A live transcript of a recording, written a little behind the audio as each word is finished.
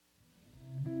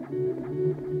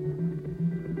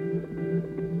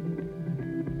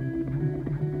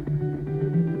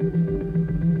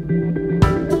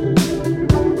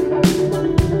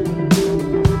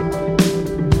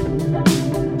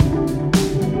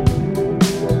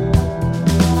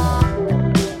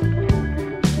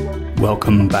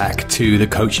Welcome back to the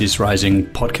Coaches Rising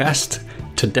podcast.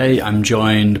 Today I'm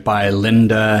joined by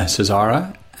Lynda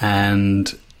Caesara, and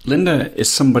Lynda is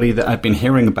somebody that I've been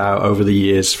hearing about over the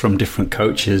years from different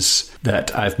coaches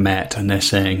that I've met, and they're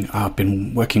saying, I've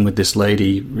been working with this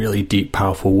lady, really deep,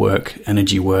 powerful work,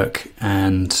 energy work.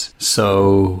 And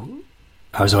so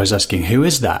I was always asking, who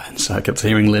is that? And so I kept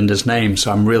hearing Lynda's name.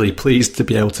 So I'm really pleased to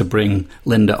be able to bring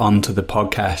Lynda onto the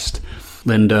podcast.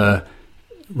 Lynda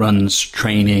runs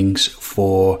trainings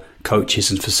for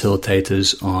coaches and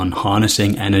facilitators on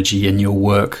harnessing energy in your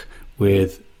work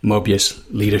with Mobius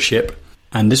leadership.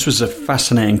 And this was a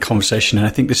fascinating conversation, and I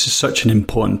think this is such an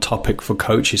important topic for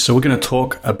coaches. So we're going to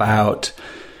talk about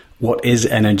what is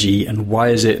energy and why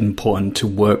is it important to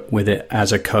work with it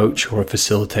as a coach or a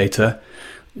facilitator.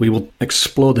 We will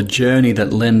explore the journey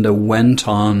that Lynda went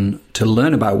on to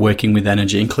learn about working with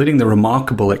energy, including the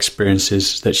remarkable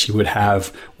experiences that she would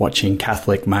have watching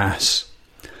Catholic Mass.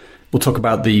 We'll talk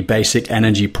about the basic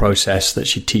energy process that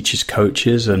she teaches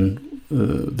coaches and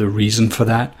the reason for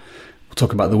that. We'll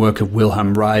talk about the work of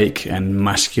Wilhelm Reich and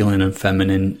masculine and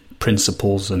feminine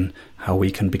principles and how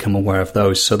we can become aware of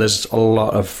those. So there's a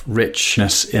lot of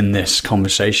richness in this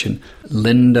conversation.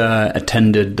 Lynda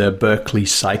attended the Berkeley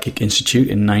Psychic Institute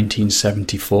in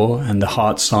 1974 and the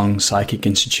Heartsong Psychic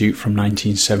Institute from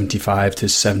 1975 to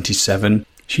 77.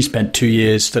 She spent 2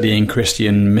 years studying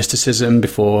Christian mysticism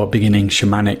before beginning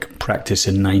shamanic practice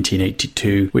in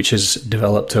 1982, which has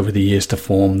developed over the years to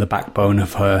form the backbone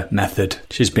of her method.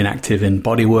 She's been active in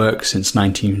bodywork since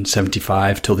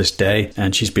 1975 till this day,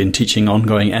 and she's been teaching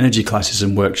ongoing energy classes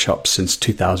and workshops since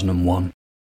 2001.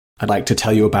 I'd like to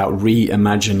tell you about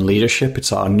Reimagine Leadership.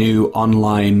 It's our new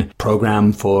online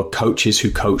program for coaches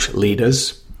who coach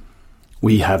leaders.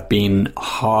 We have been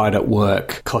hard at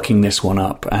work cooking this one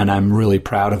up, and I'm really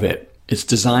proud of it. It's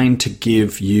designed to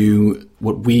give you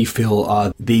what we feel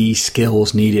are the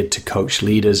skills needed to coach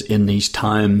leaders in these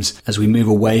times as we move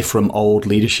away from old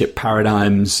leadership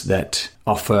paradigms that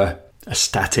offer a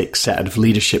static set of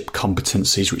leadership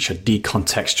competencies which are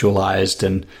decontextualized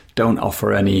and don't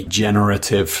offer any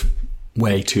generative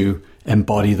way to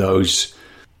embody those.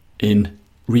 In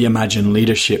Reimagine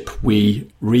Leadership, we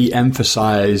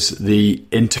re-emphasize the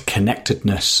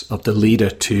interconnectedness of the leader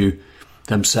to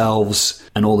themselves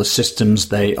and all the systems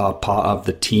they are part of,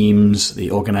 the teams,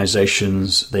 the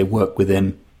organizations they work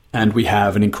within. And we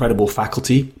have an incredible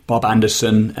faculty. Bob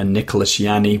Anderson and Nicholas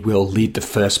Yanni will lead the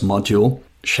first module,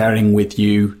 sharing with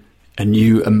you a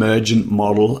new emergent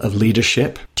model of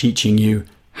leadership, teaching you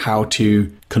how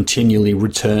to continually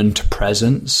return to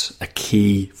presence, a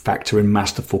key factor in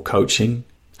masterful coaching,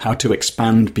 how to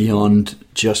expand beyond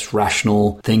just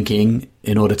rational thinking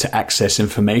in order to access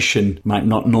information might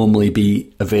not normally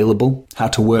be available, how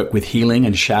to work with healing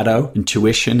and shadow,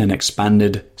 intuition and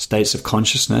expanded states of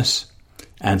consciousness,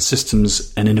 and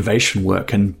systems and innovation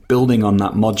work. And building on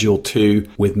that module 2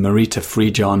 with Marita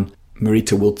Friedjon,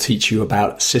 Marita will teach you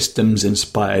about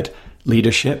systems-inspired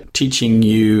leadership, teaching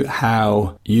you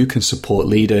how you can support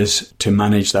leaders to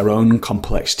manage their own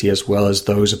complexity as well as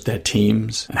those of their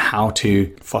teams, and how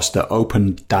to foster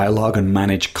open dialogue and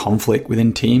manage conflict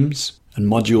within teams. And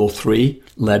Module 3,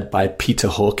 led by Peter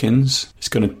Hawkins, is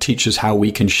going to teach us how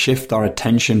we can shift our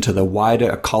attention to the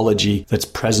wider ecology that's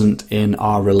present in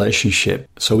our relationship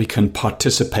so we can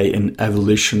participate in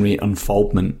evolutionary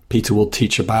unfoldment. Peter will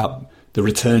teach about the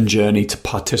return journey to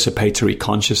participatory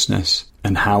consciousness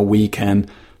and how we can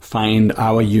find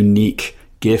our unique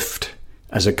gift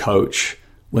as a coach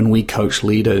when we coach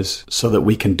leaders so that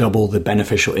we can double the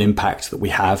beneficial impact that we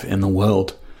have in the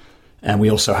world. And we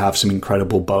also have some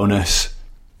incredible bonus.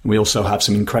 We also have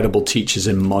some incredible teachers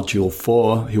in Module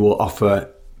 4 who will offer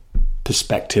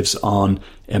perspectives on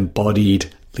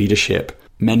embodied leadership.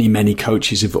 Many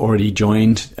coaches have already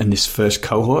joined in this first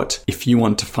cohort. If you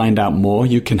want to find out more,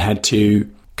 you can head to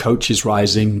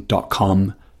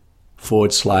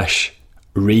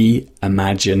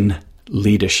coachesrising.com/reimagine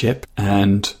leadership.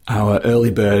 And our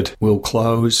early bird will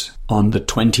close on the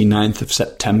 29th of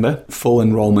September. Full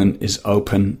enrollment is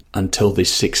open until the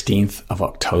 16th of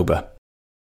October.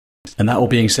 And that all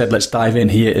being said, let's dive in.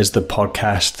 Here is the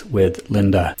podcast with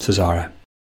Lynda Caesara.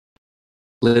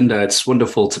 Lynda, it's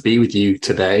wonderful to be with you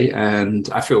today, and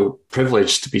I feel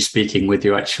privileged to be speaking with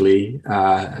you, actually.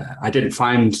 I don't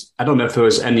know if there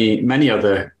was many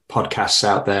other podcasts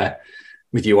out there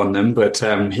with you on them, but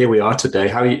here we are today.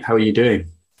 How are you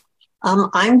doing?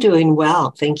 I'm doing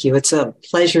well, thank you. It's a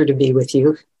pleasure to be with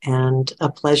you and a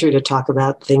pleasure to talk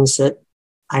about things that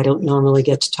I don't normally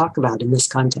get to talk about in this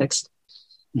context.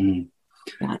 Mm.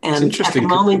 Yeah, and at the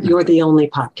moment, you're the only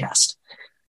podcast.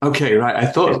 Okay, right. I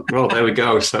thought, well, there we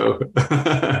go. So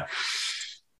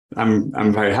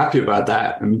I'm very happy about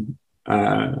that. And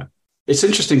it's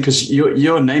interesting because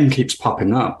your name keeps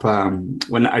popping up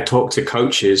when I talk to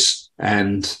coaches,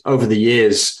 and over the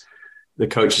years, the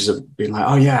coaches have been like,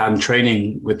 "Oh yeah, I'm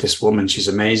training with this woman. She's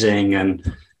amazing,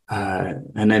 and her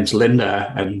name's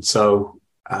Lynda." And so,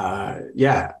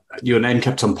 yeah, your name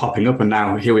kept on popping up, and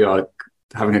now here we are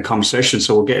having a conversation.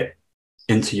 So we'll get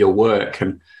into your work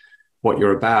and what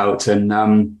you're about, and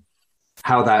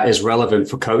how that is relevant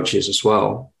for coaches as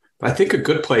well. But I think a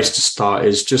good place to start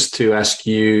is just to ask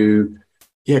you,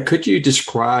 could you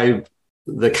describe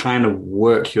the kind of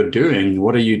work you're doing?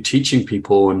 What are you teaching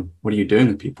people, and what are you doing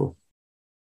with people?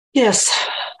 Yes.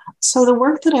 So the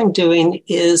work that I'm doing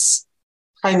is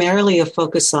primarily a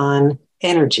focus on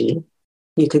energy.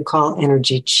 You could call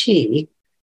energy chi.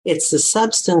 It's the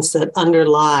substance that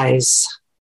underlies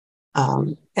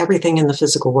everything in the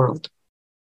physical world.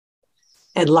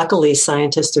 And luckily,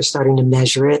 scientists are starting to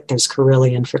measure it. There's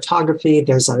Carillion photography.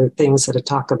 There's other things that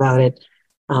talk about it.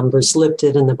 Bruce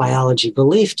Lipton in the Biology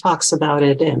Belief talks about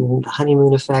it, and the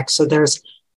honeymoon effect. So there's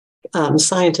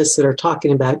scientists that are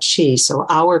talking about chi. So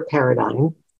our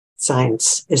paradigm,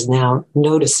 science, is now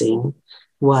noticing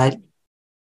what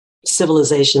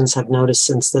civilizations have noticed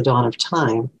since the dawn of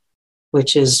time,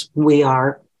 which is we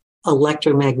are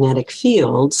electromagnetic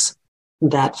fields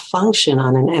that function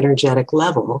on an energetic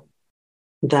level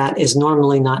that is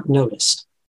normally not noticed.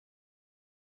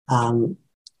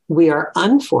 We are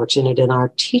unfortunate in our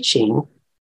teaching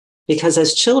because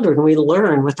as children, we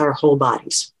learn with our whole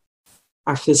bodies,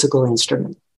 our physical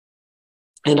instrument.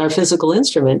 And our physical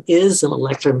instrument is an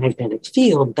electromagnetic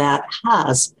field that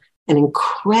has an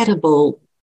incredible,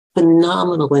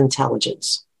 phenomenal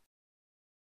intelligence.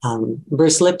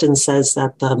 Bruce Lipton says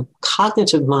that the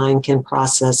cognitive mind can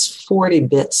process 40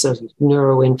 bits of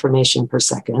neuroinformation per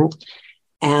second,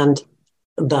 and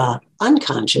the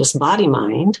unconscious body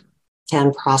mind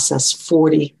can process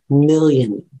 40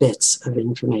 million bits of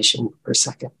information per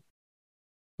second.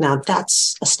 Now,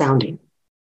 that's astounding.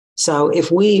 So if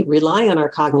we rely on our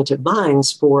cognitive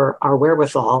minds for our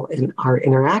wherewithal and our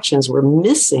interactions, we're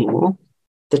missing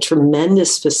the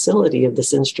tremendous facility of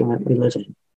this instrument we live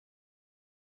in.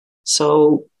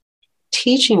 So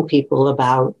teaching people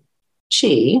about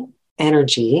chi,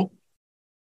 energy,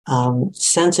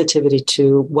 sensitivity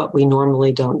to what we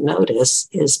normally don't notice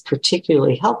is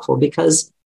particularly helpful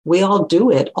because we all do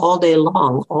it all day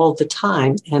long, all the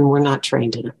time, and we're not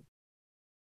trained in it.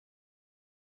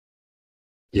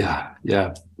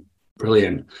 Yeah.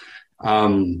 Brilliant.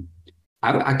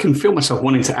 I can feel myself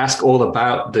wanting to ask all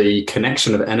about the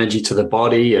connection of energy to the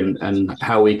body and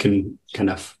how we can kind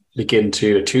of begin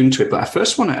to attune to it. But I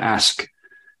first want to ask,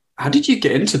 how did you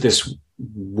get into this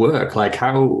work? Like,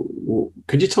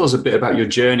 could you tell us a bit about your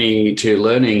journey to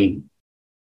learning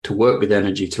to work with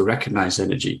energy, to recognize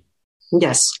energy?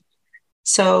 Yes.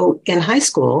 So in high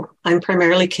school, I'm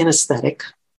primarily kinesthetic,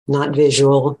 not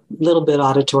visual, a little bit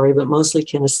auditory, but mostly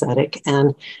kinesthetic.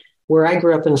 And where I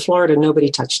grew up in Florida, nobody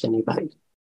touched anybody.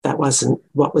 That wasn't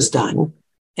what was done.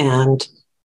 And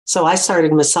so I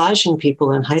started massaging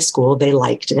people in high school. They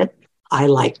liked it. I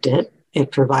liked it.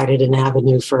 It provided an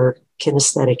avenue for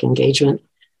kinesthetic engagement.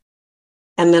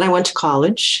 And then I went to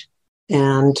college.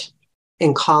 And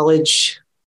in college,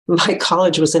 my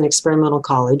college was an experimental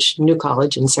college, new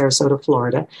college in Sarasota,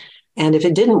 Florida. And if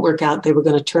it didn't work out, they were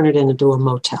going to turn it into a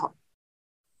motel.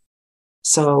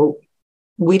 So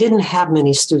we didn't have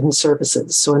many student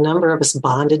services. So a number of us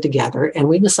bonded together and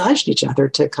we massaged each other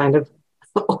to kind of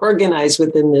organize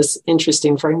within this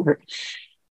interesting framework.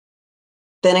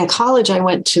 Then in college, I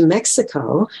went to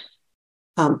Mexico.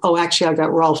 Actually, I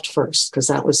got Rolfed first because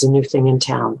that was the new thing in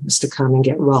town, was to come and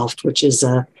get Rolfed, which is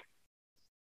a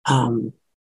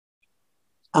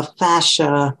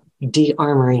fascia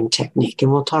de-armoring technique.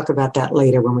 And we'll talk about that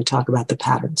later when we talk about the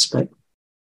patterns. But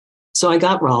so I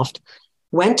got Rolfed,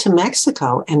 went to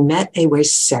Mexico and met a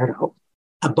huesero,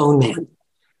 a bone man.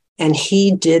 And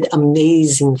he did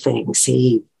amazing things.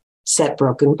 He set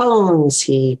broken bones.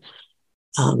 He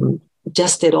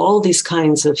just did all these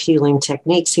kinds of healing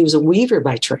techniques. He was a weaver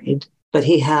by trade, but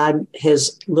he had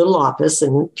his little office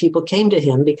and people came to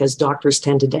him because doctors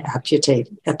tended to amputate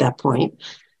at that point.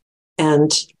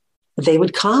 And they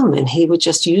would come and he would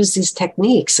just use these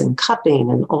techniques and cupping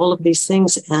and all of these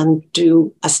things and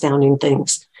do astounding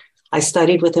things. I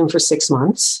studied with him for 6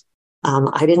 months.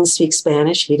 I didn't speak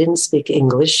Spanish. He didn't speak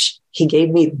English. He gave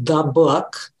me the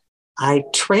book. I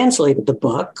translated the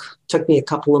book. Took me a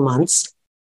couple of months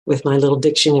with my little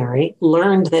dictionary.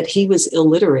 Learned that he was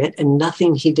illiterate and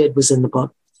nothing he did was in the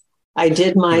book. I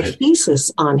did my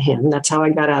thesis on him. That's how I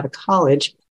got out of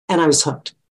college. And I was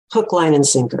hooked. hook, line, and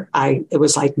sinker. It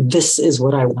was like, this is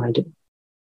what I want to do.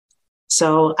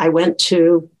 So I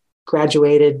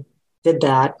graduated, did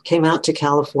that, came out to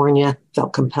California,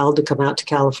 felt compelled to come out to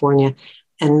California,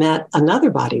 and met another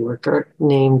body worker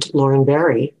named Lauren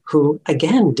Berry, who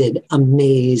again did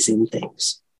amazing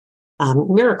things,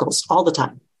 miracles all the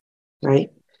time,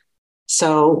 right?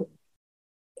 So,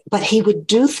 but he would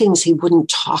do things he wouldn't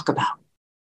talk about.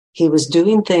 He was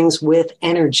doing things with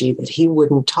energy that he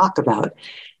wouldn't talk about.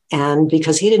 And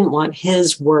because he didn't want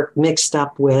his work mixed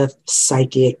up with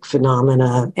psychic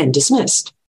phenomena and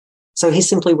dismissed. So he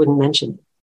simply wouldn't mention it.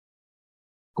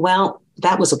 Well,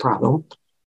 that was a problem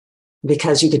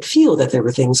because you could feel that there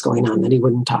were things going on that he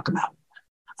wouldn't talk about.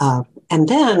 And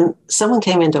then someone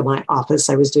came into my office.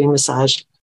 I was doing massage.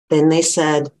 Then they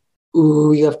said,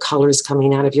 ooh, you have colors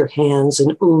coming out of your hands,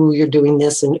 and ooh, you're doing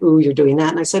this, and ooh, you're doing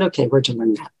that. And I said, okay, where'd you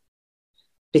learn that?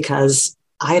 Because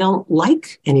I don't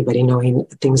like anybody knowing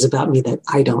things about me that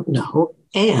I don't know.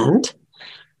 And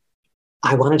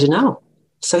I wanted to know.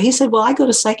 So he said, well, I go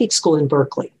to psychic school in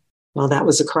Berkeley. Well, that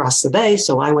was across the bay.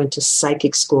 So I went to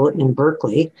psychic school in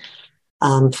Berkeley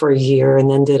for a year and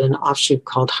then did an offshoot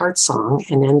called Heartsong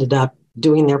and ended up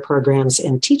doing their programs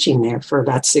and teaching there for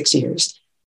about 6 years.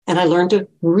 And I learned to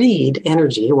read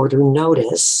energy or to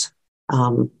notice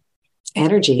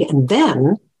energy. And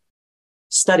then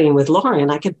studying with Lauren,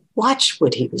 I could watch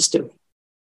what he was doing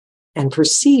and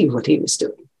perceive what he was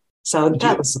doing. So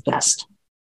that was the best.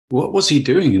 What was he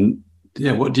doing? And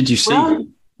yeah, what did you see? Well,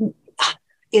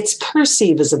 it's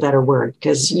perceive is a better word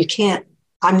because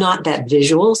I'm not that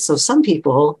visual. So some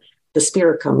people, the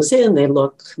spirit comes in, they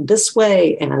look this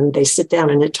way and they sit down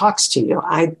and it talks to you.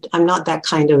 I'm not that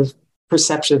kind of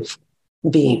perceptive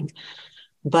being.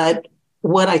 But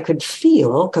what I could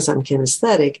feel, because I'm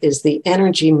kinesthetic, is the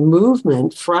energy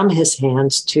movement from his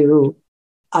hands to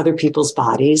other people's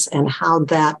bodies and how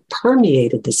that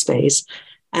permeated the space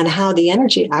and how the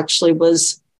energy actually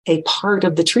was a part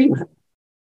of the treatment.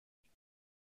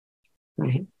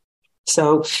 Right?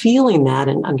 So feeling that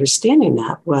and understanding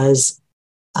that was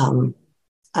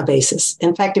a basis.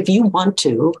 In fact, if you want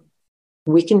to,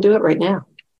 we can do it right now.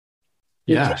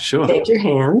 Yeah, sure. Take your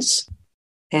hands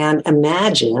and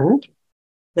imagine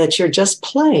that you're just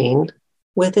playing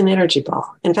with an energy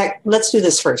ball. In fact, let's do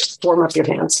this first. Warm up your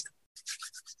hands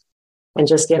and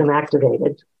just get them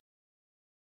activated.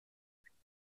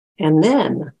 And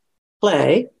then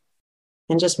play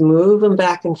and just move them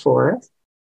back and forth.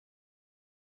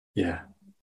 Yeah.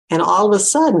 And all of a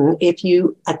sudden, if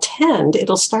you attend,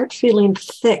 it'll start feeling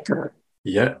thicker.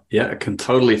 Yeah, I can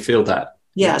totally feel that.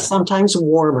 Yeah, sometimes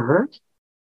warmer,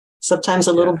 sometimes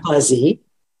a little buzzy.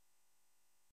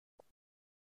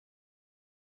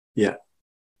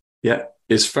 Yeah,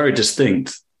 it's very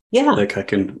distinct. Yeah. Like I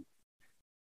can,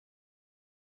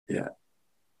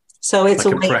 So it's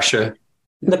like a pressure.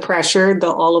 The pressure,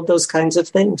 all of those kinds of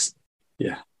things.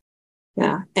 Yeah.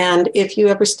 Yeah. And if you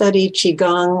ever study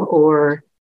Qigong or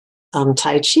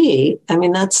Tai Chi, I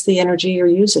mean, that's the energy you're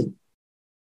using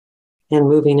and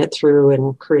moving it through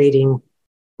and creating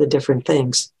the different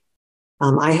things.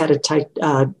 I had a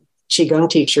Qigong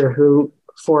teacher who,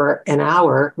 for an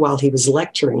hour while he was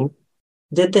lecturing,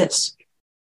 did this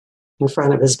in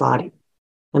front of his body.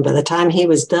 And by the time he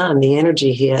was done, the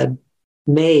energy he had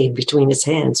made between his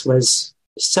hands was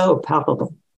so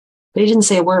palpable. But he didn't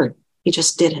say a word. He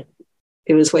just did it.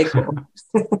 It was way cool.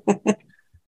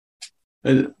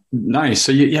 Nice.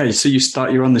 So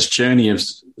you're on this journey of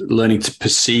learning to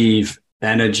perceive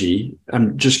energy.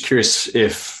 I'm just curious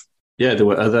if, there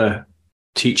were other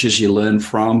teachers you learned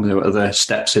from, there were other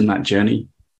steps in that journey.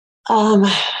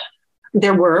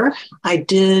 There were.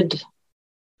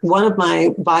 One of my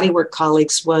bodywork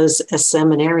colleagues was a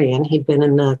seminarian. He'd been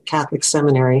in the Catholic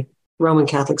seminary, Roman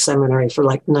Catholic seminary for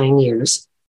like 9 years.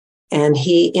 And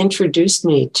he introduced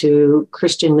me to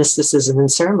Christian mysticism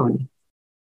and ceremony.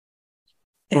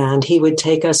 And he would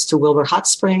take us to Wilbur Hot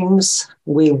Springs.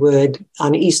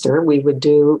 On Easter, we would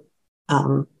do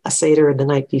a Seder the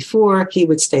night before. He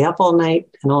would stay up all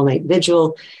night, an all-night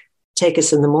vigil, take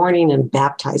us in the morning and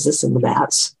baptize us in the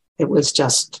baths. It was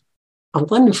just a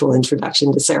wonderful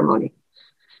introduction to ceremony.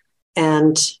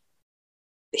 And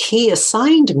he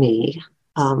assigned me,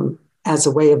 as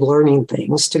a way of learning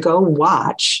things, to go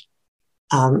watch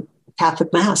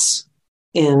Catholic Mass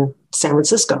in San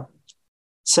Francisco.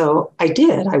 So I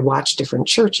did. I watched different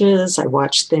churches. I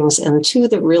watched things. And two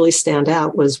that really stand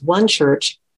out was one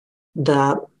church,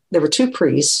 there were two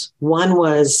priests. One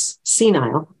was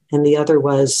senile and the other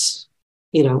was,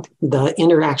 the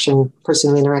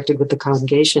person who interacted with the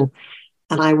congregation.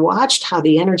 And I watched how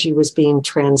the energy was being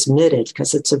transmitted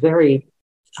because it's a very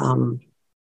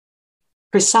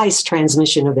precise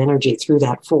transmission of energy through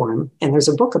that form. And there's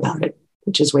a book about it,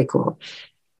 which is way cool.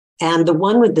 And the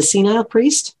one with the senile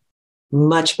priest,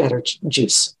 much better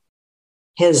juice.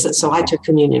 So I took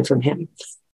communion from him.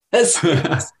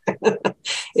 It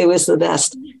was the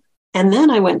best. And then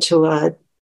I went to a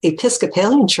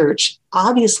Episcopalian church,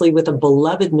 obviously with a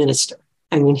beloved minister.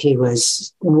 I mean, he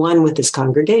was one with his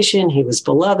congregation. He was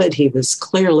beloved. He was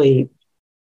clearly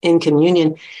in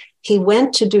communion. He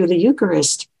went to do the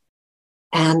Eucharist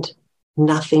and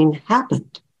nothing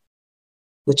happened.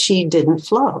 The chi didn't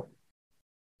flow.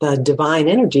 The divine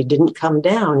energy didn't come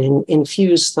down and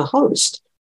infuse the host.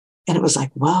 And it was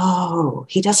like, whoa,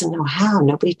 he doesn't know how.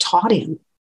 Nobody taught him.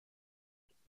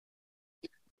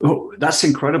 Oh, that's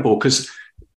incredible, because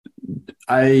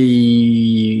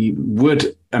I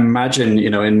would imagine,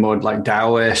 in more like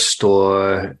Taoist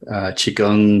or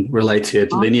Qigong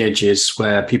related lineages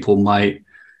where people might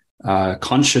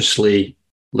consciously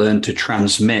learn to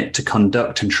to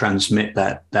conduct and transmit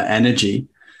that energy.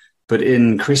 But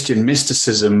in Christian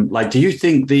mysticism, do you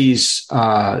think these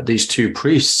two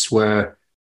priests were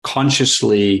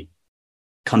consciously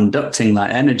conducting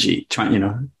that energy,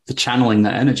 channeling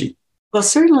that energy? Well,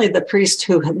 certainly the priest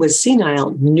who was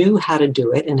senile knew how to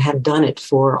do it and had done it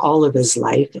for all of his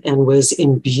life and was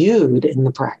imbued in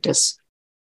the practice.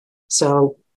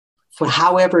 So for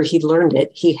however he learned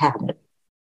it, he had it.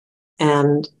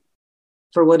 And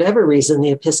for whatever reason,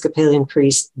 the Episcopalian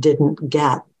priest didn't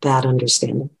get that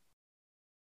understanding.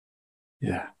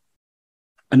 Yeah.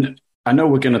 And I know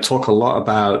we're going to talk a lot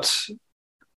about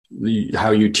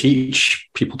how you teach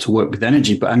people to work with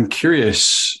energy, but I'm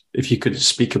curious if you could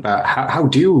speak about how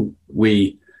do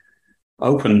we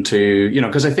open to,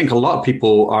 because I think a lot of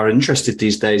people are interested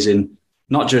these days in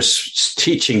not just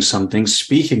teaching something,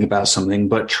 speaking about something,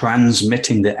 but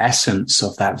transmitting the essence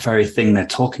of that very thing they're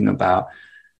talking about.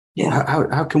 Yeah.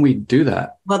 How can we do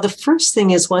that? Well, the first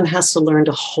thing is one has to learn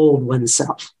to hold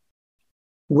oneself.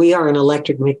 We are an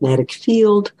electromagnetic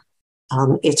field.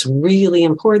 It's really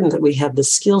important that we have the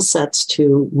skill sets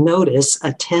to notice,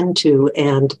 attend to,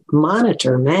 and manage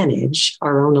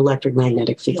our own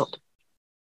electromagnetic field.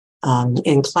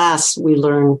 In class, we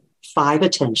learn 5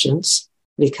 attentions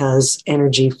because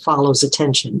energy follows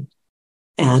attention.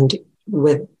 And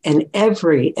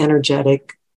every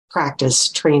energetic practice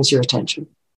trains your attention.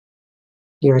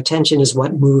 Your attention is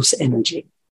what moves energy.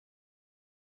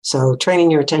 So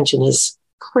training your attention is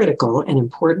critical and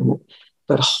important.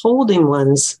 But holding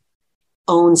one's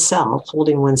own self,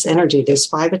 holding one's energy, there's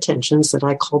 5 attentions that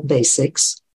I call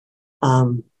basics.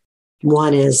 One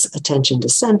is attention to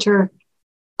center,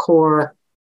 core.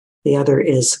 The other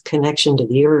is connection to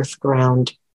the earth,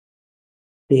 ground.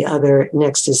 The other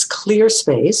next is clear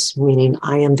space, meaning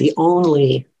I am the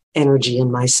only energy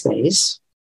in my space.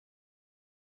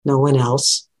 No one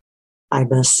else.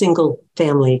 I'm a single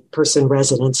family person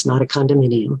residence, not a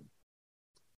condominium.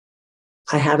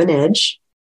 I have an edge,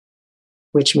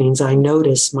 which means I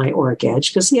notice my auric edge,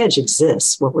 because the edge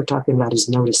exists. What we're talking about is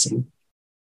noticing.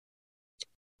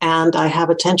 And I have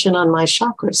attention on my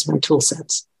chakras, my tool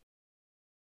sets.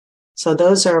 So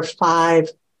those are 5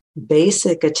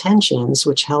 basic attentions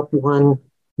which help one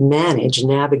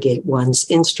navigate one's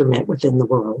instrument within the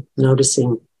world,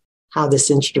 noticing how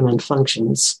this instrument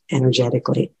functions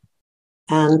energetically.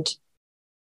 And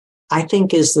I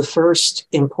think is the first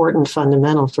important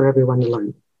fundamental for everyone to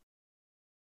learn.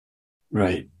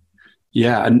 Right.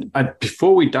 Yeah. And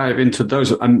before we dive into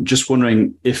those, I'm just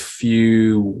wondering if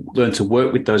you learn to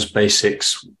work with those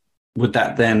basics, would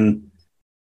that then,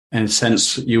 in a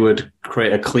sense, you would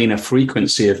create a cleaner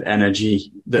frequency of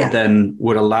energy that then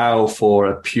would allow for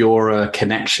a purer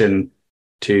connection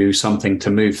to something to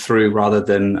move through, rather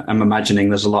than, I'm imagining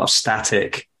there's a lot of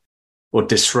static or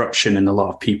disruption in a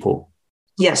lot of people.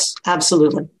 Yes,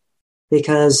 absolutely.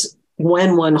 Because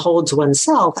when one holds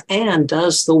oneself and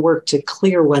does the work to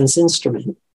clear one's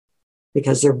instrument,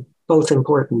 because they're both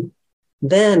important,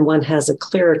 then one has a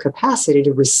clearer capacity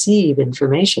to receive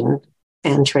information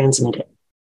and transmit it.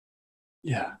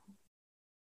 Yeah.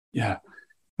 Yeah.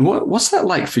 What's that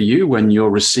like for you when you're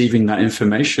receiving that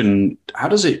information? How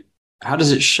does it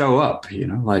show up?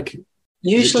 Usually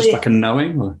is it just like a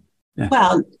knowing? Or? Yeah.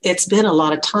 Well, it's been a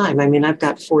lot of time. I mean, I've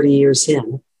got 40 years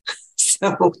in.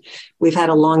 So we've had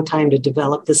a long time to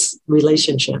develop this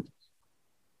relationship.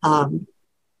 For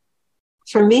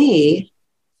me,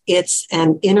 it's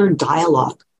an inner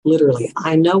dialogue, literally.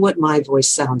 I know what my voice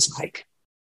sounds like.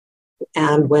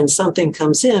 And when something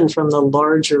comes in from the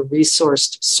larger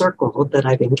resourced circle that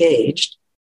I've engaged,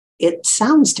 it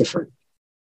sounds different.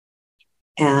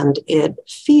 And it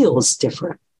feels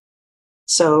different.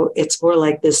 So it's more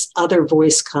like this other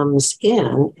voice comes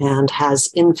in and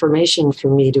has information for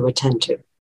me to attend to.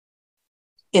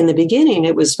 In the beginning,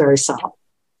 it was very subtle.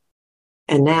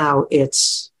 And now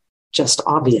it's just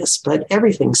obvious, but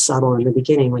everything's subtle in the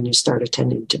beginning when you start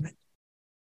attending to it.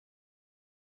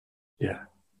 Yeah.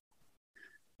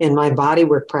 In my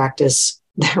bodywork practice,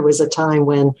 there was a time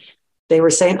when they were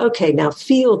saying, okay, now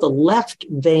feel the left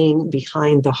vein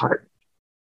behind the heart.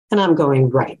 And I'm going,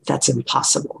 right, that's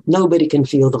impossible. Nobody can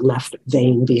feel the left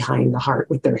vein behind the heart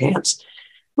with their hands.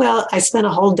 Well, I spent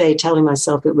a whole day telling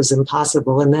myself it was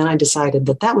impossible. And then I decided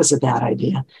that that was a bad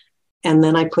idea. And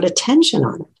then I put attention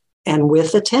on it. And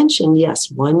with attention, yes,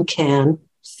 one can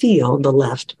feel the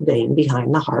left vein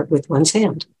behind the heart with one's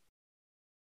hand.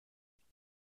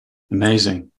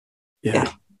 Amazing. Yeah.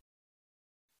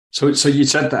 So you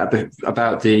said that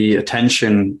about the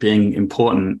attention being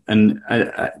important. And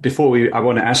I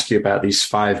want to ask you about these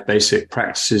 5 basic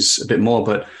practices a bit more,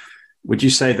 but would you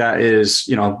say that is,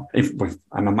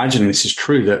 I'm imagining this is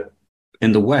true, that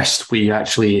in the West, we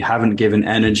actually haven't given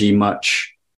energy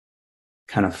much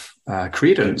kind of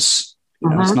credence.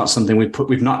 It's not something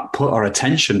we've not put our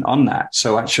attention on that.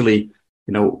 So actually,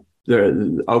 they're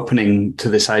opening to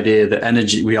this idea that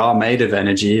energy, we are made of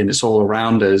energy and it's all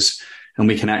around us, and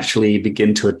we can actually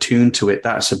begin to attune to it.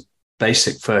 That's a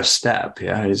basic first step.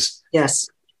 Yes.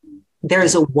 There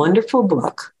is a wonderful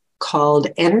book called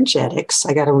Energetics.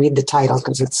 I got to read the title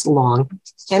because it's long.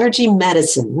 Energy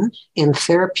Medicine in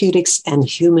Therapeutics and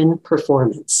Human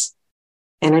Performance.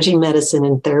 Energy Medicine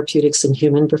in Therapeutics and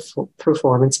Human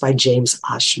Performance by James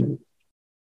Oshman.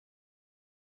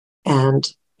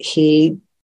 And he,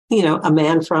 a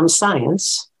man from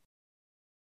science,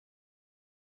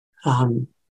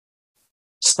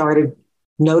 started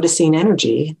noticing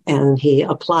energy, and he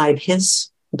applied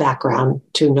his background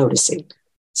to noticing.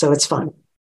 So it's fun.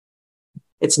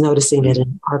 It's noticing it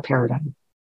in our paradigm.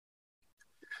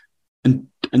 And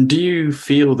do you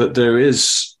feel that there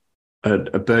is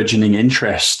a burgeoning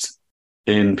interest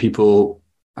in people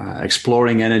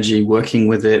exploring energy, working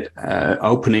with it,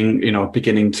 opening,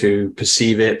 beginning to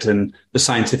perceive it, and the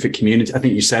scientific community? I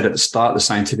think you said at the start, the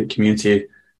scientific community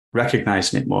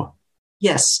recognizing it more.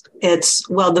 Yes,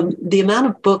 the amount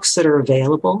of books that are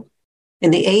available. In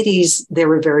the 80s, there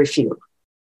were very few.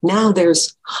 Now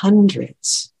there's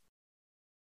hundreds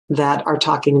that are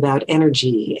talking about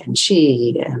energy and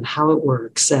chi and how it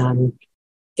works and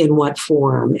in what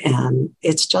form. And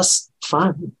it's just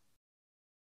fun.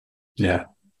 Yeah.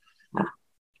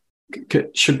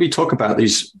 Should we talk about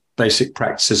these basic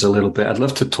practices a little bit? I'd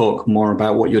love to talk more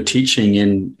about what you're teaching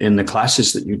in the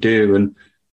classes that you do. And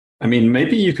I mean,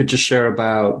 maybe you could just share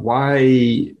about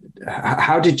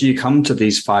how did you come to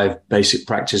these 5 basic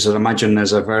practices? I imagine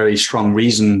there's a very strong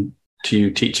reason to you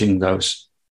teaching those.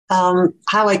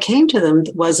 How I came to them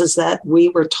is that we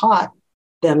were taught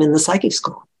them in the psychic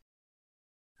school.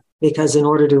 Because in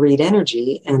order to read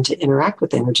energy and to interact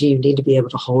with energy, you need to be able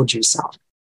to hold yourself.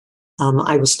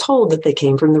 I was told that they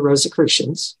came from the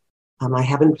Rosicrucians. I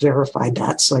haven't verified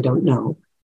that, so I don't know.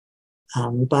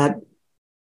 But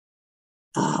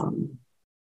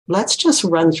let's just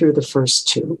run through the first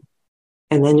 2,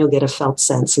 and then you'll get a felt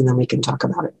sense, and then we can talk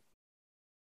about it.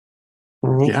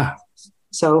 All right? Yeah.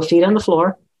 So feet on the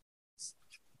floor.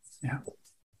 Yeah.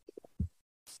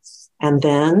 And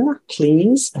then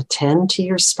please attend to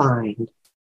your spine.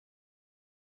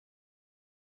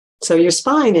 So your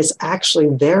spine is actually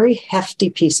very hefty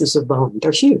pieces of bone.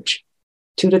 They're huge.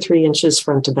 2 to 3 inches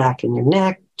front to back in your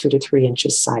neck, 2 to 3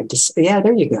 inches side to side. Yeah,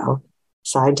 there you go.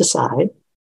 Side to side.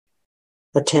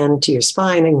 Attend to your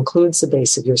spine. It includes the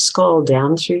base of your skull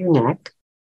down through your neck,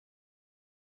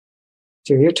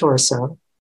 through your torso.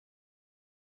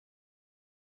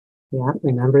 Yeah,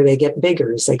 remember they get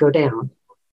bigger as they go down.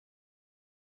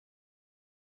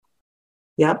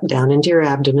 Yep, down into your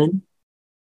abdomen.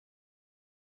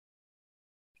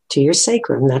 To your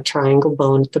sacrum, that triangle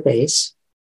bone at the base.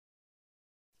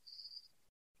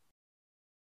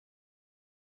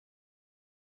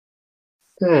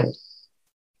 Good.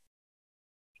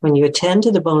 When you attend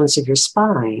to the bones of your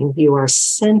spine, you are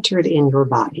centered in your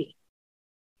body.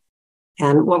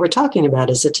 And what we're talking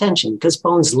about is attention, because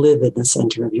bones live in the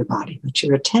center of your body, but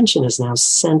your attention is now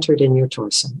centered in your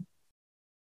torso.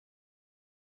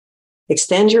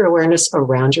 Extend your awareness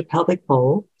around your pelvic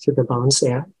bowl through the bones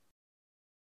there.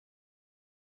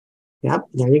 Yep,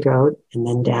 there you go. And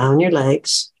then down your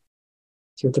legs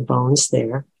through the bones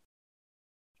there.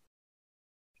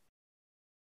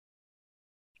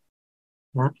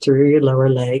 Yep, through your lower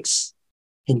legs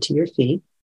into your feet.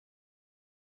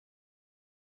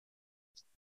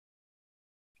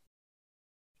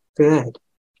 Good.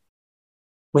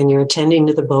 When you're attending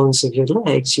to the bones of your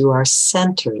legs, you are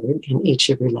centered in each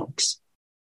of your legs.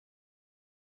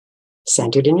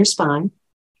 Centered in your spine,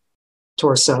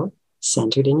 torso,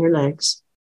 centered in your legs.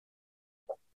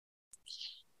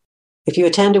 If you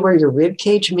attend to where your rib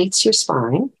cage meets your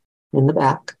spine, in the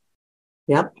back,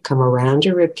 come around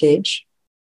your rib cage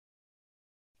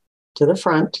to the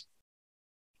front,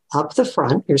 up the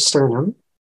front, your sternum,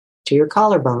 to your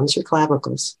collarbones, your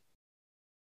clavicles,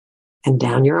 and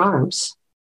down your arms.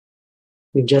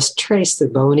 You've just traced the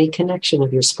bony connection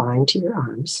of your spine to your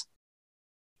arms.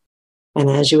 And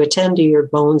as you attend to your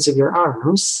bones of your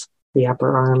arms, the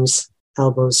upper arms,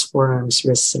 elbows, forearms,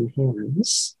 wrists, and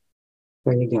hands,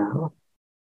 there you go.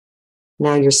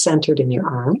 Now you're centered in your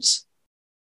arms,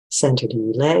 centered in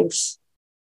your legs,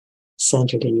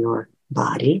 centered in your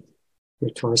body,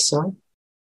 your torso,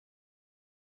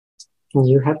 and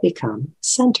you have become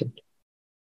centered.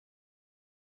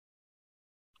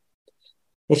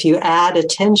 If you add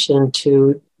attention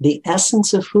to the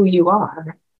essence of who you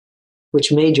are,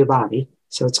 which made your body,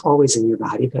 so it's always in your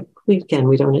body, but we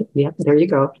don't, there you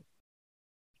go.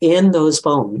 In those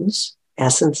bones,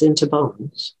 essence into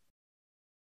bones.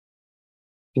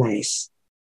 Nice.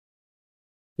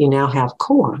 You now have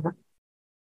core,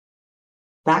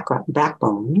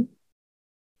 backbone,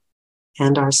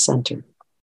 and our center.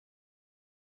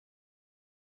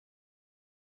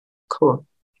 Cool.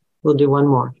 We'll do one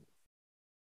more.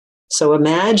 So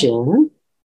imagine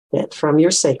that from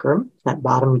your sacrum, that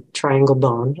bottom triangle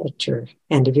bone at your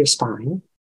end of your spine,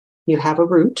 you have a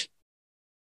root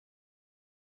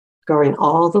going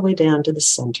all the way down to the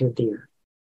center of the earth.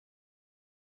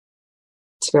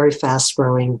 It's very fast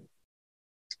growing,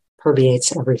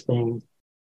 permeates everything.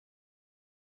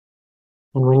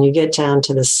 And when you get down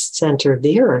to the center of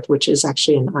the earth, which is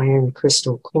actually an iron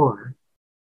crystal core,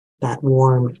 that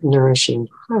warm, nourishing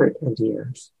heart of the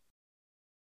earth,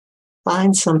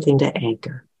 find something to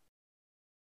anchor.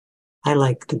 I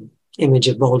like the image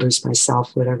of boulders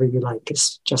myself. Whatever you like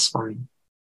is just fine.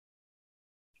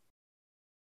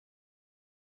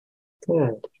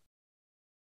 Good.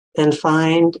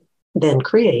 Then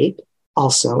create,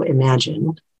 also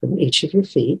imagine from each of your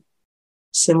feet,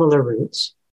 similar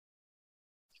roots.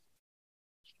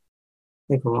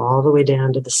 They go all the way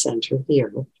down to the center of the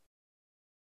earth.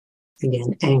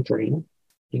 Again, anchoring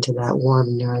into that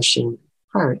warm, nourishing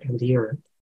heart of the earth.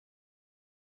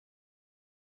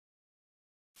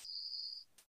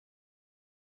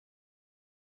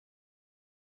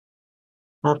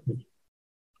 Lovely.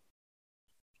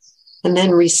 And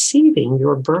then receiving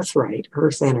your birthright,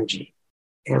 earth energy.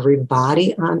 Every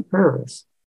body on earth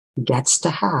gets to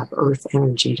have earth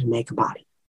energy to make a body.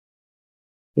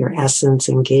 Your essence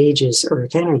engages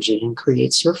earth energy and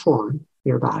creates your form,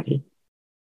 your body.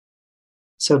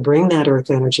 So bring that earth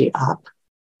energy up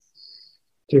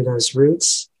through those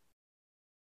roots,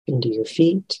 into your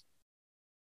feet,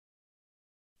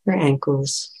 your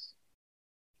ankles,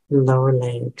 your lower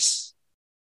legs,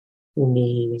 your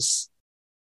knees,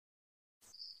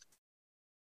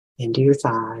 into your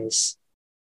thighs,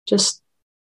 just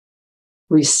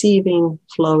receiving,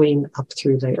 flowing up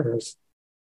through the earth,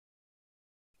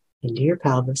 into your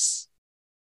pelvis,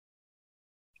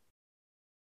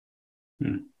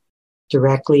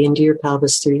 directly into your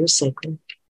pelvis through your sacrum.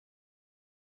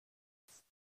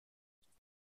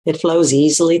 It flows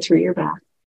easily through your back,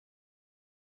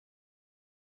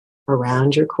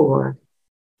 around your core,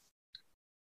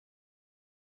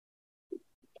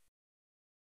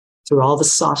 through all the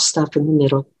soft stuff in the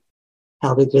middle,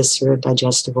 pelvic viscera,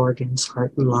 digestive organs,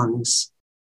 heart and lungs,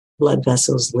 blood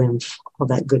vessels, lymph, all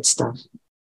that good stuff.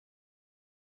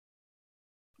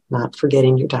 Not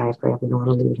forgetting your diaphragm, we don't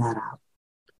want to leave that out.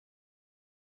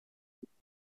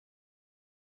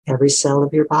 Every cell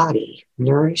of your body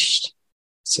nourished,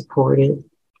 supported,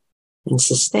 and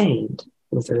sustained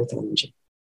with earth energy.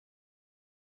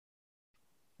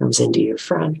 Comes into your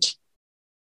front,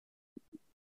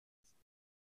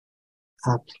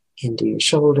 up into your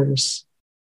shoulders,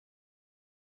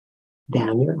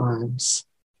 down your arms,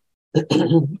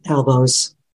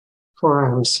 elbows,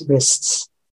 forearms, wrists,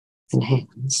 and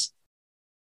hands,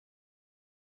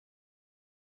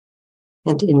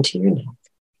 and into your neck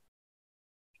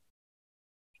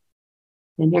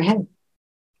and your head.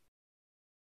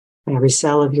 Every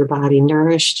cell of your body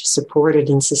nourished, supported,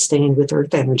 and sustained with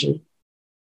earth energy.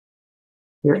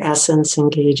 Your essence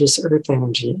engages earth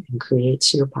energy and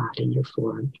creates your body, your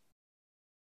form.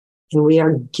 And we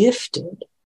are gifted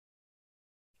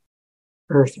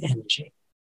earth energy,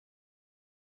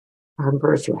 our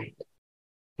birthright.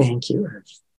 Thank you,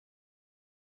 Earth.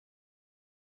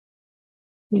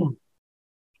 Yeah.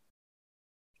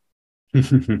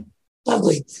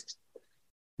 Lovely.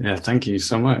 Yeah, thank you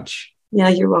so much. Yeah,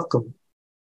 you're welcome.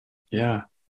 Yeah.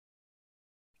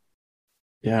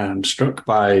 Yeah, I'm struck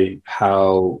by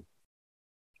how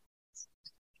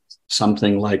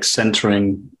something like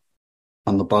centering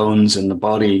on the bones in the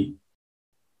body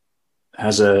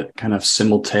has a kind of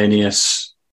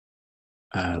simultaneous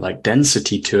like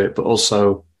density to it, but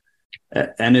also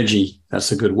energy.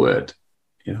 That's a good word.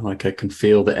 Like I can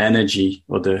feel the energy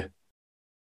or the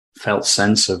felt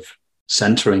sense of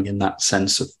centering in that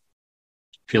sense of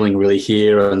feeling really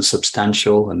here and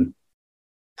substantial and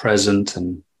present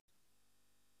and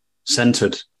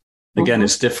centered. Again,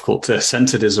 it's difficult to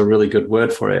centered is a really good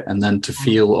word for it. And then to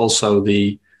feel also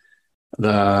the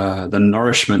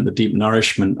nourishment, the deep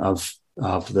nourishment of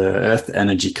the earth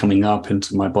energy coming up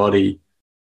into my body,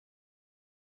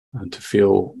 and to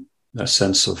feel that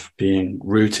sense of being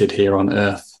rooted here on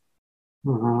earth.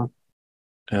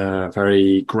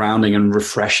 Very grounding and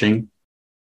refreshing,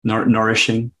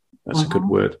 nourishing. That's a good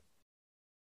word.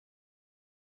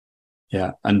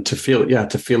 Yeah. And to feel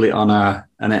it on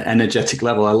an energetic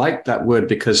level. I like that word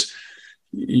because,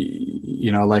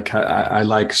 like I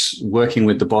like working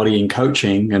with the body in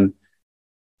coaching, and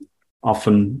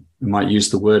often we might use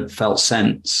the word felt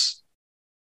sense,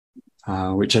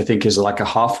 which I think is like a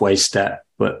halfway step,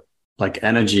 but like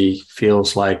energy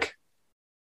feels like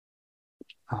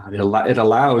it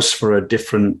allows for a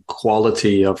different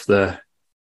quality of the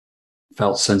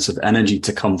felt sense of energy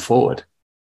to come forward.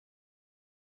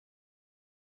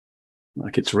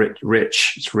 Like it's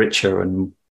rich, it's richer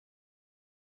and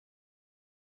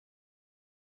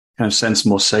kind of sense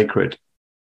more sacred.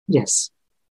 Yes.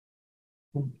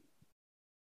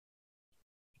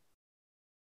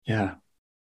 Yeah.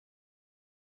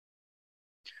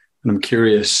 And I'm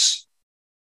curious,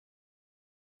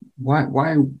 why,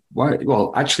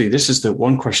 well, actually, this is the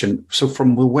one question. So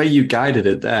from the way you guided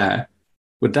it there,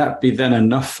 would that be then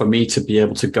enough for me to be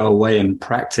able to go away and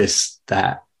practice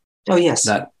that? Oh, yes.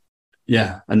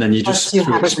 Yeah. And then you just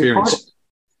through experience.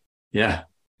 Yeah.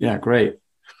 Yeah. Great.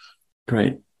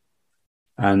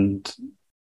 And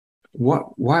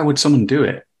why would someone do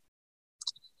it?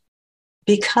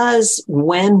 Because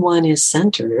when one is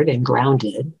centered and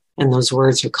grounded, and those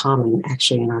words are common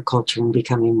actually in our culture and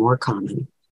becoming more common,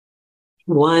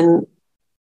 one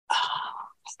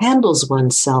handles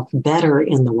oneself better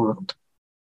in the world.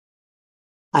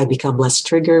 I become less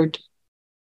triggered.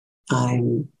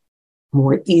 I'm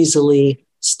more easily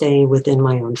stay within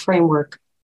my own framework.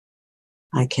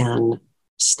 I can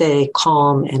stay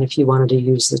calm, and if you wanted to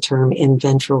use the term in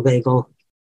ventral vagal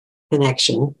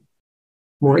connection,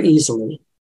 more easily.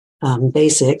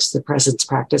 Basics, the presence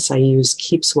practice I use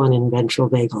keeps one in ventral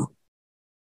vagal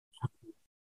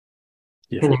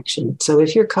connection. So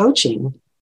if you're coaching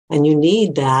and you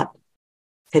need that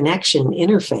connection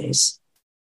interface,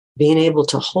 being able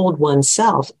to hold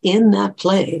oneself in that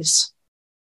place,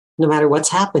 no matter what's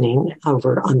happening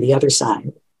over on the other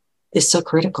side, is so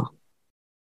critical.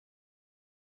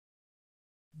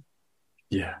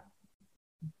 Yeah.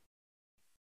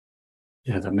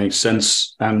 Yeah, that makes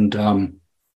sense. And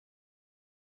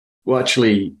well,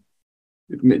 actually,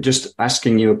 just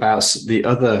asking you about the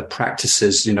other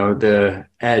practices, the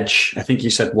edge. I think you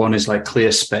said one is like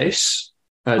clear space.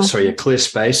 A clear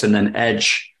space, and then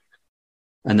edge,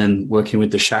 and then working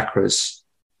with the chakras.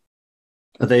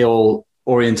 Are they all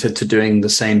oriented to doing the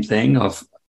same thing of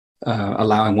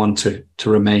allowing one to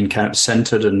remain kind of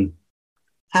centered and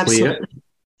clear?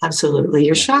 Absolutely.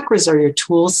 Your chakras are your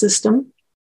tool system.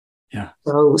 Yeah.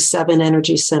 So 7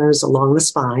 energy centers along the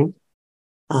spine.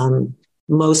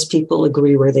 Most people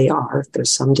agree where they are.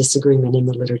 There's some disagreement in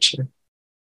the literature.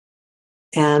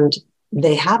 And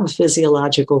they have a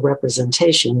physiological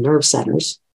representation, nerve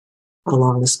centers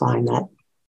along the spine that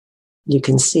you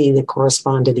can see that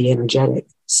correspond to the energetic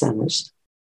centers.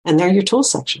 And they're your tool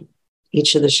section.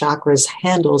 Each of the chakras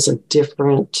handles a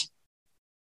different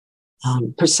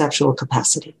perceptual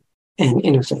capacity and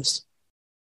interface.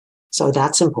 So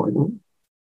that's important.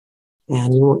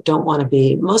 And you don't want to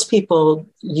be, most people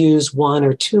use 1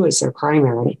 or 2 as their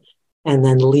primary and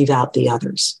then leave out the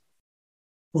others.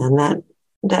 And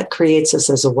that creates us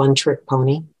as a one-trick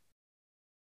pony.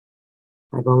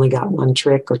 I've only got 1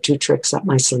 trick or 2 tricks up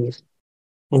my sleeve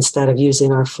instead of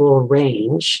using our full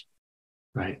range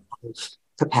of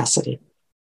capacity.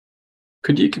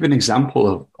 Could you give an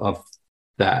example of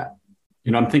that?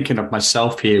 I'm thinking of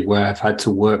myself here where I've had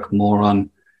to work more on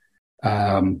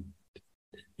a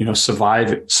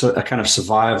kind of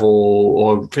survival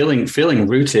or feeling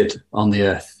rooted on the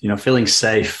earth, feeling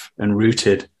safe and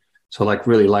rooted. So like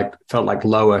really felt like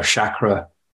lower chakra.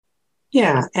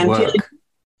 Yeah. And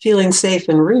Feeling safe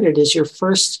and rooted is your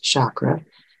first chakra.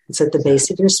 It's at the base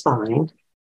of your spine.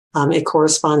 It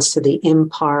corresponds to the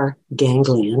impar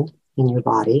ganglion in your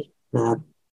body, the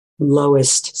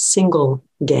lowest single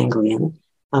ganglion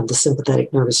of the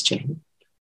sympathetic nervous chain,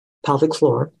 pelvic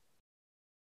floor.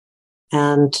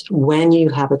 And when you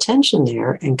have attention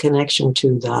there and connection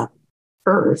to the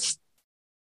earth,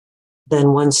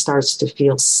 then one starts to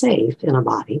feel safe in a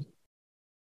body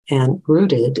and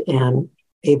rooted and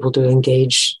able to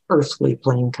engage earthly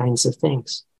plane kinds of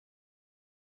things.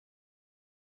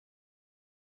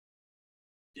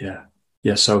 Yeah.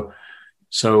 Yeah. So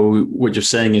what you're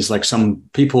saying is like some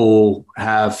people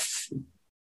have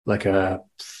like a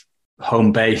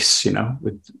home base,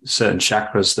 with certain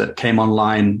chakras that came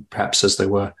online perhaps as they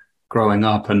were growing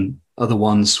up, and other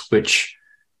ones which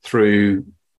through,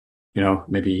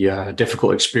 maybe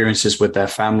difficult experiences with their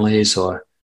families or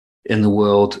in the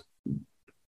world,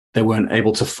 they weren't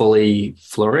able to fully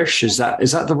flourish. Is that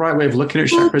the right way of looking at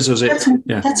chakras? Or is it?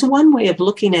 That's one way of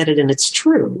looking at it, and it's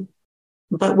true.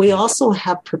 But we also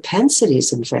have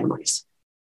propensities in families.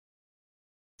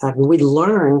 We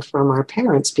learn from our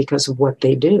parents because of what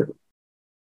they do.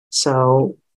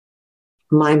 So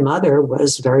my mother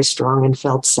was very strong in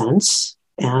felt sense,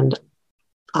 and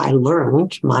I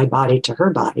learned my body to her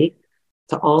body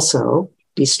to also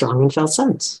be strong in felt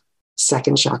sense,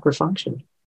 second chakra function.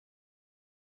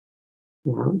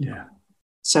 Yeah.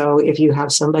 So if you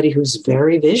have somebody who's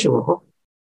very visual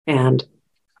and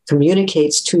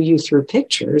communicates to you through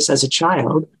pictures as a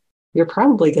child, you're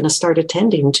probably going to start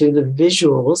attending to the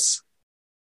visuals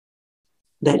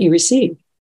that you receive.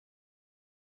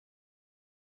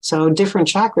 So different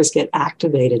chakras get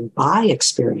activated by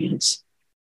experience,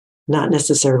 not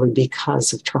necessarily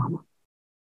because of trauma.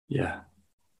 Yeah.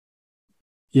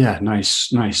 Yeah,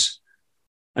 nice.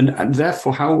 And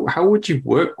therefore, how would you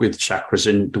work with chakras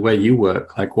in the way you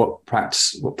work? Like what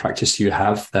practice do you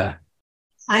have there?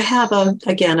 I have a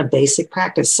basic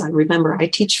practice. I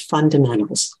teach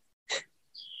fundamentals.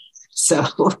 So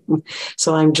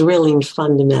I'm drilling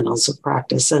fundamentals of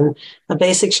practice. And a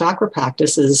basic chakra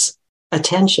practice is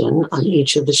attention on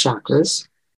each of the chakras.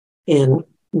 And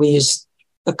we use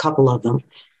a couple of them.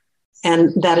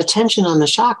 And that attention on the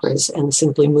chakras and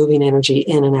simply moving energy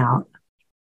in and out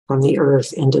from the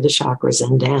earth into the chakras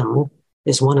and down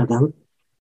is one of them.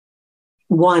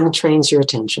 1, trains your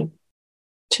attention.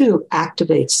 2,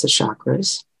 activates the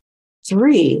chakras.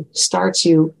 3, starts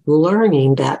you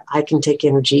learning that I can take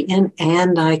energy in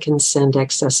and I can send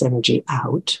excess energy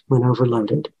out when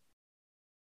overloaded.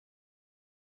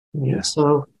 Yeah.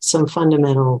 So some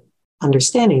fundamental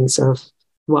understandings of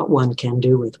what one can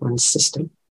do with one's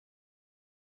system.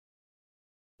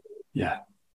 Yeah.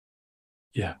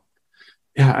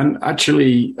 And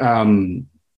actually,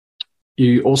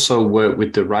 you also work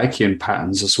with the Reichian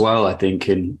patterns as well, I think,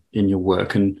 in your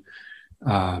work, and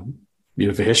you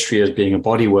have a history as being a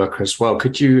body worker as well.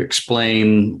 Could you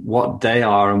explain what they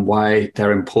are and why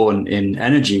they're important in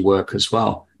energy work as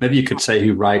well? Maybe you could say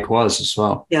who Reich was as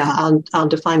well. Yeah, I'll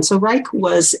define. So Reich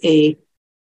was a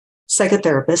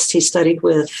psychotherapist. He studied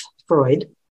with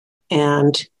Freud,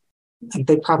 and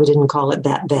they probably didn't call it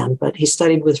that then, but he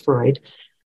studied with Freud.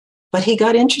 But he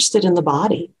got interested in the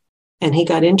body, and he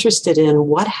got interested in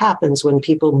what happens when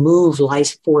people move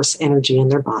life force energy in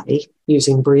their body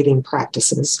using breathing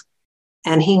practices.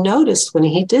 And he noticed when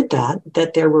he did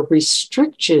that there were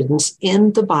restrictions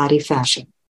in the body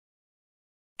fashion.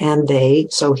 And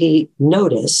so he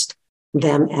noticed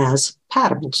them as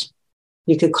patterns.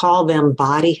 You could call them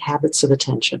body habits of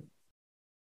attention.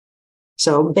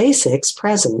 So basics,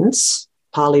 presence,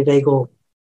 polyvagal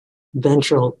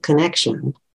ventral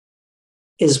connection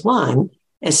is one.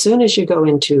 As soon as you go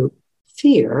into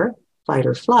fear, fight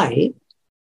or flight,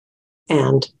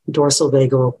 and dorsal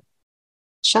vagal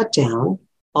shutdown,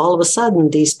 all of a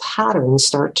sudden these patterns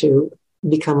start to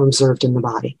become observed in the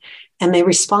body. And they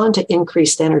respond to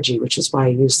increased energy, which is why I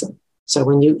use them. So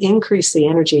when you increase the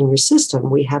energy in your system,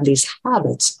 we have these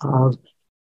habits of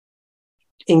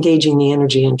engaging the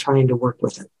energy and trying to work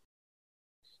with it.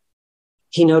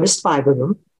 He noticed 5 of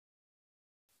them.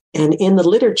 And in the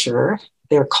literature,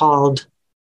 they're called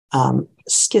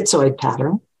schizoid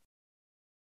pattern,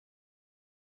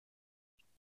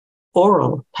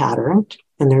 oral pattern,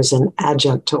 and there's an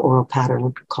adjunct to oral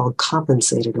pattern called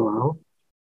compensated oral,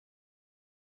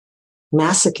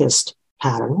 masochist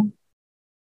pattern,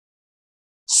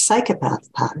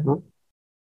 psychopath pattern,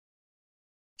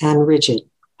 and rigid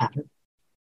pattern.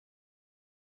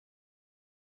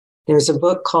 There's a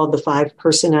book called The 5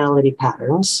 Personality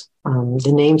Patterns.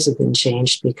 The names have been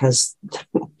changed because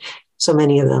so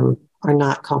many of them are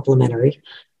not complementary.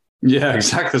 Yeah,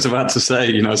 exactly. I was about to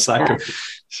say,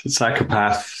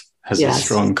 psychopath has a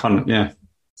strong yeah.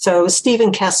 So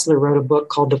Stephen Kessler wrote a book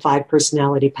called The 5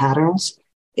 Personality Patterns.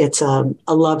 It's a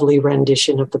lovely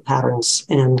rendition of the patterns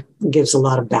and gives a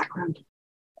lot of background,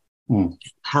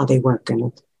 how they work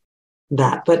and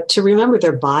that. But to remember,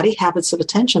 their body habits of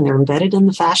attention, they're embedded in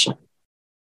the fascia.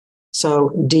 So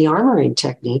de-armoring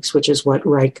techniques, which is what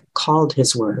Reich called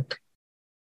his work,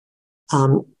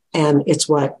 and it's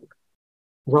what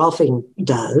Rolfing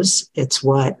does. It's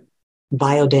what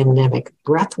biodynamic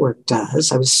breathwork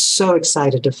does. I was so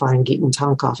excited to find Giten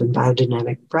Tonkov in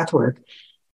biodynamic breathwork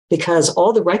because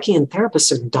all the Reichian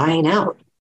therapists are dying out,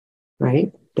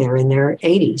 right? They're in their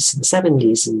 80s and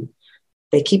 70s and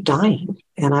they keep dying.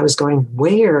 And I was going,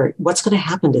 what's going to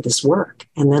happen to this work?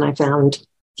 And then I found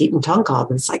Giten Tonkov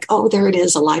and it's like, oh, there it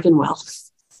is, alive and well.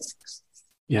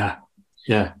 Yeah.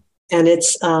 Yeah. And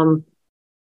it's,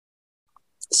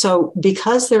 so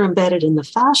because they're embedded in the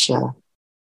fascia,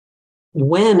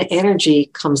 when energy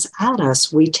comes at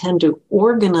us, we tend to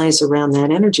organize around that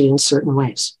energy in certain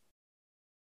ways.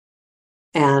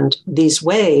 And these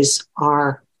ways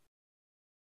are,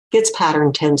 Git's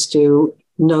pattern tends to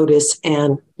notice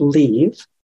and leave.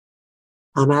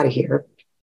 I'm out of here.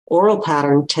 Oral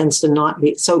pattern tends to not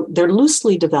be, so they're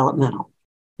loosely developmental.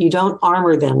 You don't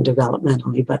armor them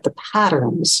developmentally, but the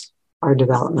patterns are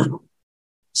developmental.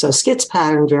 So Skit's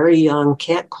pattern, very young,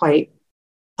 can't quite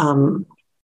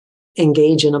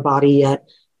engage in a body yet.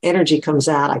 Energy comes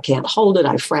out, I can't hold it,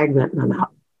 I fragment and I'm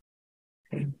out.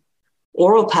 Okay.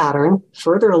 Oral pattern,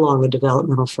 further along the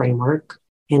developmental framework,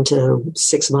 into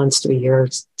 6 months to a year,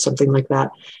 something like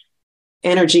that.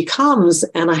 Energy comes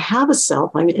and I have a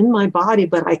self, I'm in my body,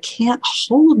 but I can't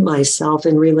hold myself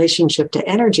in relationship to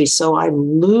energy. So I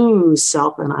lose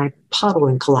self and I puddle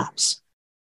and collapse.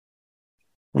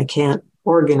 I can't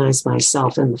organize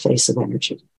myself in the face of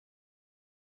energy.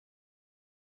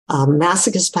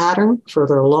 Masochist pattern,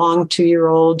 further along,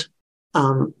 2-year-old.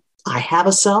 I have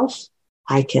a self.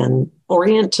 I can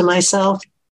orient to myself.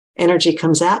 Energy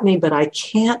comes at me, but I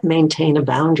can't maintain a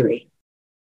boundary.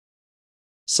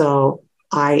 So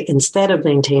I, instead of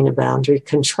maintain a boundary,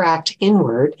 contract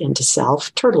inward into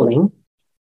self, turtling,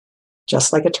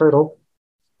 just like a turtle,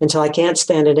 until I can't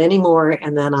stand it anymore.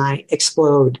 And then I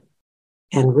explode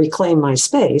and reclaim my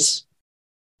space.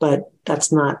 But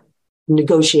that's not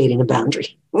negotiating a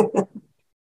boundary.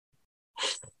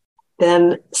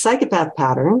 Then psychopath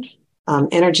pattern,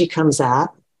 energy comes at,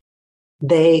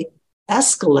 they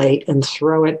escalate and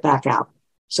throw it back out.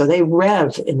 So they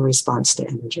rev in response to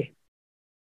energy.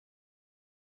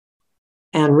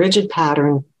 And rigid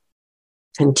pattern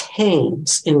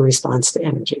contains in response to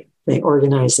energy. They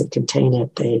organize and contain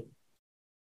it. They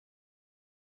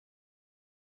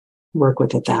work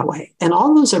with it that way. And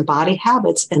all those are body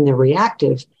habits and they're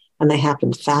reactive and they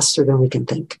happen faster than we can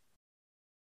think.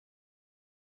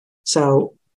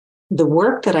 So the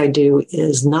work that I do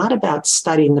is not about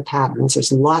studying the patterns.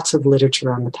 There's lots of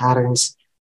literature on the patterns.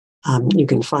 You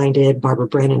can find it. Barbara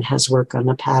Brennan has work on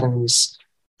the patterns.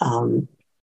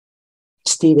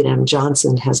 Stephen M.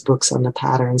 Johnson has books on the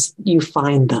patterns. You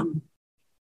find them.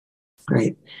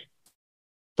 Right.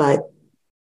 But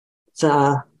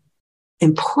the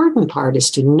important part is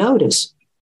to notice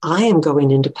I am going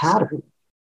into pattern.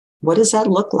 What does that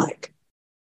look like?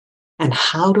 And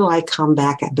how do I come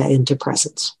back into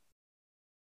presence?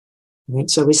 Right?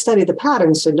 So we study the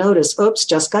patterns to notice, oops,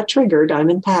 just got triggered. I'm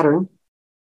in pattern.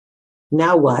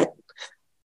 Now what?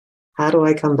 How do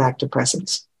I come back to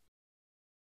presence?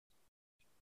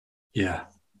 Yeah.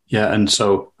 Yeah. And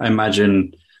so I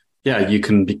imagine, you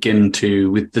can begin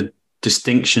to, with the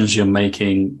distinctions you're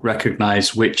making,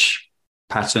 recognize which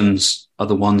patterns are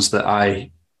the ones that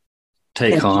I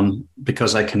take on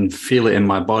because I can feel it in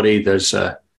my body. There's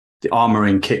the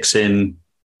armoring kicks in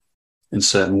a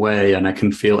certain way and I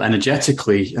can feel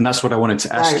energetically. And that's what I wanted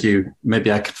to ask you.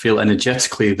 Maybe I could feel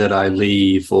energetically that I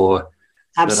leave or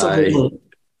absolutely.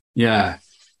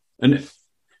 And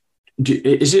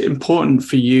is it important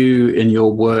for you in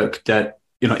your work that,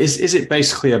 is it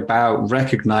basically about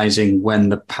recognizing when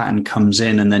the pattern comes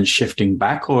in and then shifting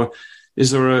back? Or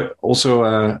is there also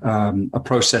a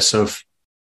process of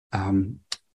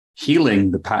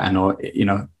healing the pattern or,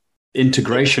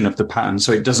 integration of the pattern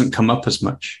so it doesn't come up as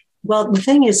much? Well, the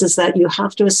thing is that you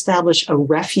have to establish a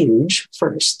refuge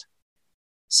first.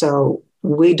 So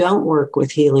we don't work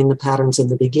with healing the patterns in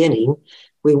the beginning.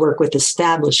 We work with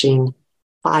establishing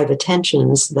 5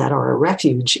 attentions that are a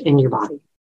refuge in your body.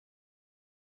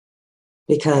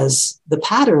 Because the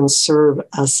patterns serve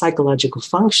a psychological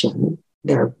function.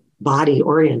 They're body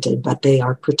oriented, but they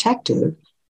are protective.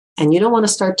 And you don't want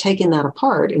to start taking that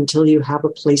apart until you have a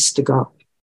place to go,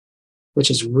 which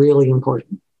is really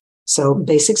important. So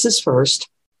basics is first.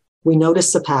 We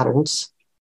notice the patterns.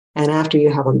 And after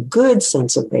you have a good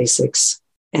sense of basics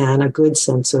and a good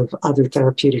sense of other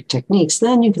therapeutic techniques,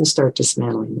 then you can start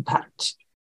dismantling the patterns.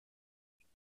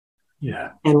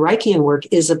 Yeah. And Reichian work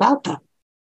is about that.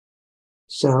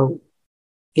 So,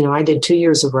 I did 2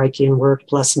 years of Reichian work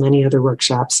plus many other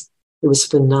workshops. It was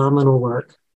phenomenal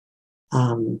work.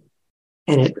 And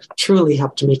it truly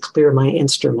helped me clear my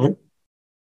instrument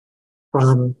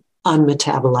from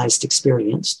unmetabolized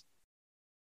experience,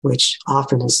 which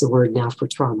often is the word now for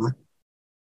trauma,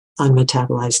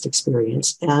 unmetabolized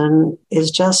experience. And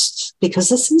is just because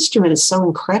this instrument is so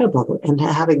incredible, and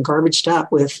to have it garbaged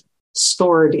up with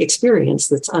stored experience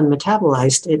that's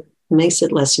unmetabolized, it makes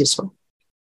it less useful.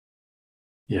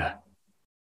 Yeah.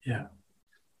 Yeah.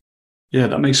 Yeah,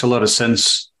 that makes a lot of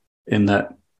sense in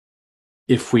that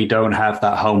if we don't have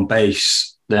that home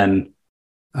base, then,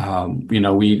 we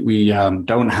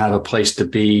don't have a place to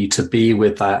be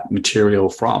with that material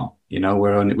from,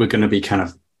 we're going to be kind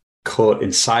of caught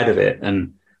inside of it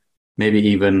and maybe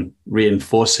even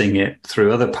reinforcing it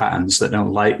through other patterns that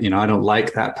don't like, I don't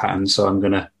like that pattern. So I'm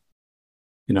going to,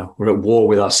 we're at war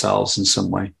with ourselves in some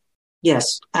way.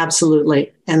 Yes,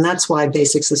 absolutely. And that's why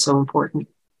basics is so important.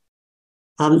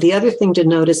 The other thing to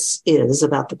notice is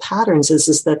about the patterns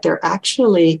is that they're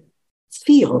actually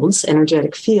fields,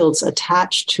 energetic fields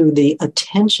attached to the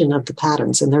attention of the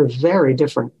patterns, and they're very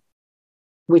different.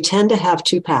 We tend to have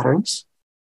two patterns,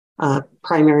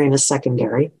 primary and a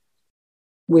secondary.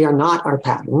 We are not our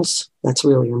patterns. That's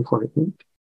really important.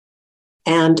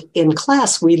 And in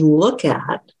class, we look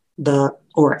at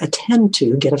or attend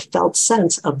to get a felt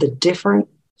sense of the different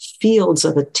fields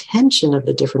of attention of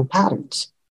the different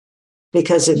patterns.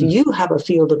 Because if you have a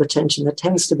field of attention that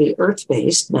tends to be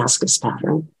earth-based, maskus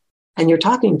pattern, and you're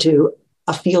talking to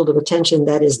a field of attention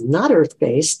that is not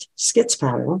earth-based, skits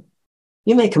pattern,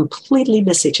 you may completely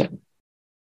miss each other.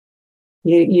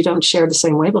 You don't share the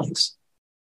same wavelengths.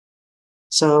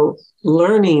 So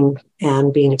learning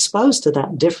and being exposed to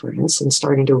that difference and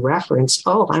starting to reference,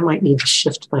 I might need to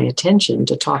shift my attention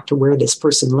to talk to where this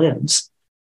person lives,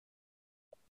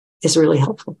 is really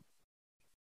helpful.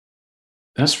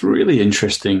 That's really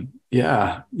interesting.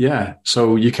 Yeah. Yeah.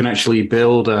 So you can actually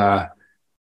build a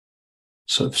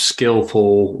sort of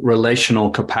skillful relational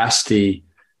capacity,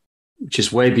 which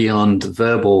is way beyond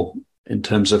verbal in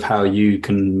terms of how you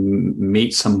can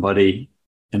meet somebody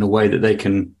in a way that they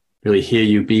can really hear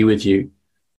you, be with you.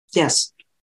 Yes.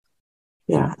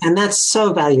 Yeah. And that's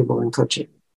so valuable in coaching.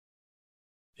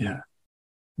 Yeah.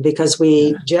 Because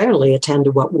we generally attend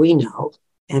to what we know,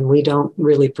 and we don't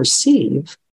really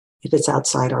perceive if it's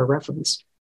outside our reference.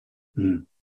 Mm.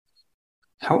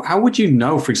 How would you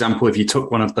know, for example, if you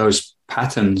took one of those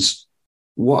patterns,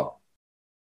 what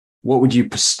would you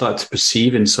start to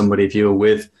perceive in somebody if you were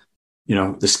with,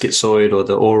 the schizoid or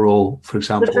the oral, for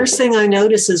example? The first thing I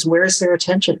notice is, where's their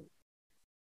attention?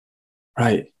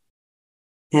 Right.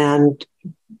 And,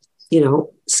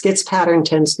 schiz pattern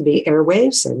tends to be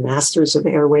airwaves and masters of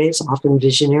airwaves, often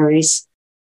visionaries,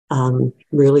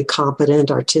 really competent,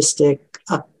 artistic.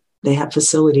 They have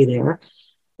facility there.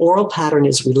 Oral pattern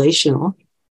is relational,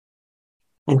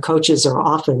 and coaches are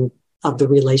often of the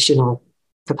relational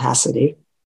capacity.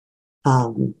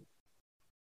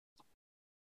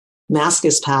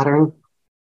 Maskus pattern,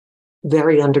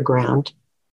 very underground,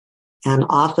 and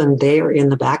often they are in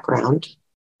the background.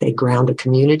 They ground a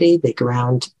community, they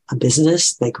ground a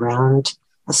business, they ground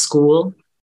a school,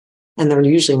 and they're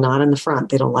usually not in the front.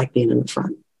 They don't like being in the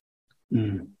front.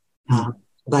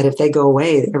 But if they go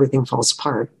away, everything falls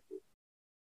apart.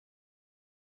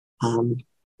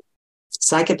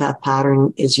 Psychopath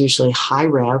pattern is usually high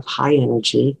rev, high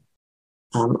energy,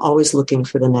 always looking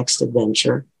for the next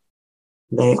adventure.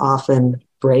 They often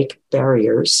break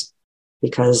barriers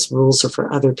because rules are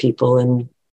for other people. And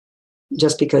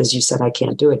just because you said I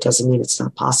can't do it doesn't mean it's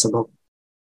not possible.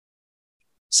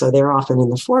 So they're often in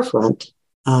the forefront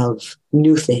of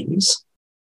new things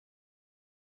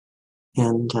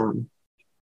and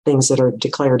things that are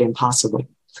declared impossible.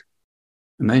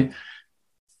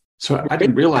 So I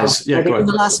didn't realize. Yeah, go ahead.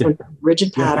 The last one,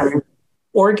 rigid pattern,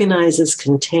 organizes,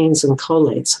 contains, and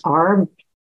collates. Our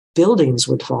buildings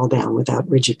would fall down without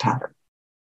rigid pattern.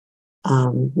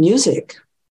 Music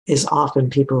is often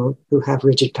people who have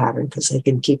rigid pattern because they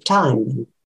can keep time and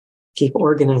keep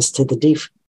organized to the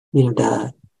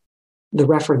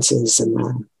references and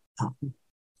the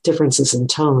differences in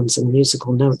tones and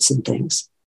musical notes and things.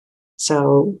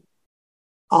 So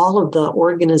all of the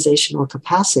organizational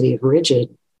capacity of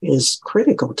rigid is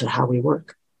critical to how we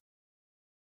work.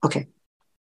 Okay.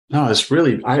 No, it's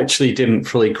really, I actually didn't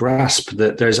fully grasp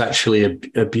that there's actually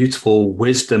a beautiful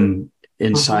wisdom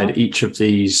inside each of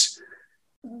these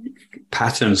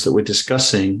patterns that we're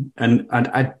discussing. And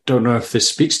I don't know if this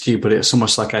speaks to you, but it's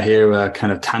almost like I hear a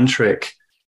kind of tantric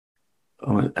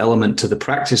element to the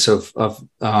practice of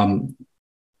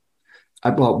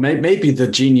maybe the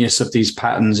genius of these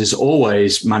patterns is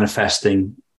always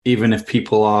manifesting, even if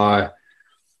people are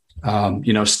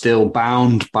still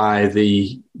bound by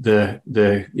the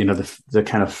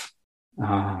kind of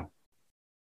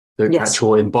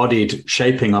actual embodied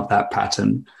shaping of that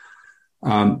pattern.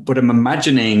 But I'm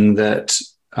imagining that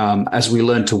as we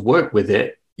learn to work with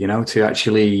it, to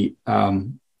actually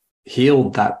heal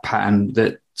that pattern,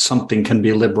 that something can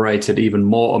be liberated even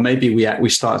more, or maybe we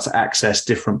start to access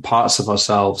different parts of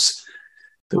ourselves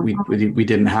that we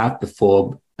didn't have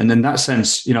before. And in that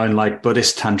sense, in like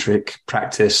Buddhist tantric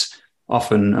practice,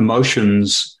 often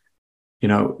emotions,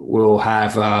 will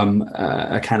have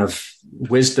a kind of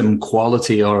wisdom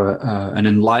quality or an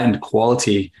enlightened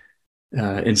quality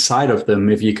inside of them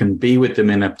if you can be with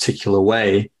them in a particular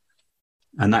way.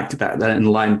 And that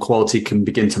enlightened quality can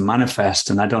begin to manifest.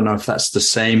 And I don't know if that's the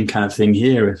same kind of thing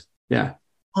here. Yeah.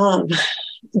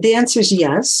 The answer is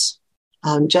yes.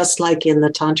 Just like in the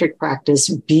tantric practice,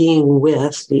 being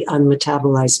with the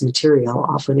unmetabolized material,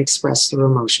 often expressed through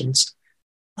emotions,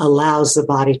 allows the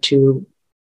body to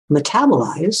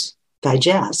metabolize,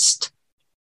 digest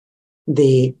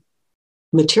the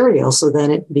material, so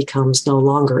then it becomes no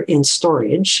longer in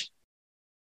storage,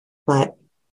 but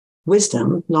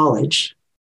wisdom, knowledge,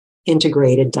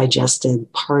 integrated,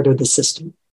 digested, part of the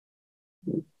system.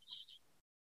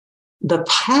 The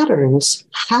patterns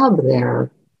have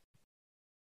their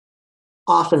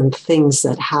often things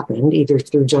that happened either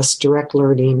through just direct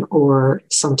learning or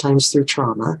sometimes through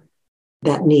trauma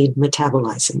that need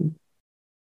metabolizing.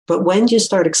 But when you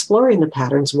start exploring the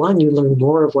patterns, one, you learn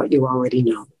more of what you already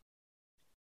know.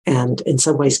 And in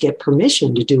some ways get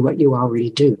permission to do what you already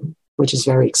do, which is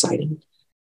very exciting.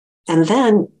 And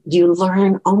then you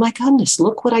learn, oh my goodness,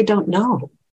 look what I don't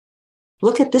know.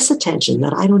 Look at this attention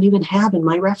that I don't even have in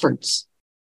my reference.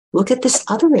 Look at this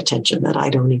other attention that I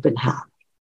don't even have.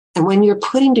 And when you're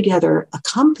putting together a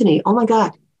company, oh my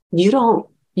God, you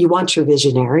want your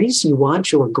visionaries, you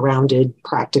want your grounded,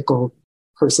 practical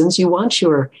persons, you want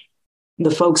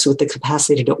the folks with the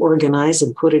capacity to organize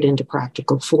and put it into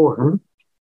practical form.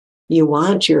 You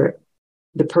want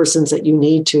the persons that you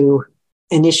need to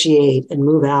initiate and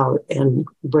move out and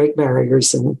break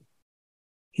barriers and,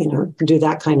 do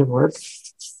that kind of work.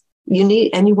 You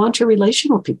want your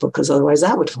relational people, because otherwise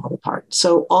that would fall apart.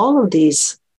 So all of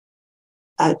these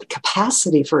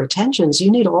capacity for attentions,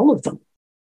 you need all of them.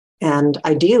 And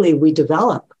ideally, we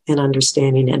develop an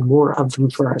understanding and more of them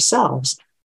for ourselves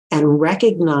and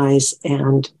recognize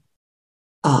and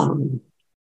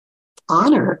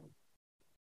honor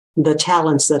the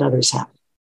talents that others have.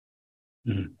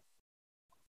 Mm.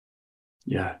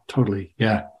 Yeah, totally.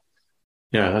 Yeah.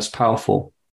 Yeah, that's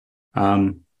powerful.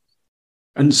 And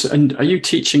are you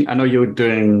teaching? I know you're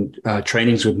doing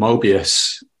trainings with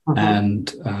Mobius and,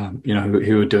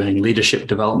 who are doing leadership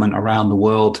development around the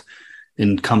world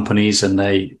in companies, and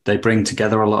they bring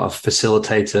together a lot of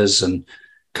facilitators and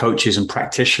coaches and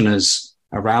practitioners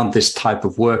around this type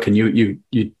of work. And you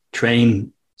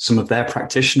train some of their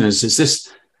practitioners. Is this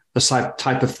the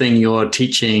type of thing you're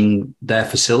teaching their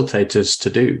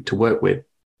facilitators to work with?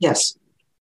 Yes.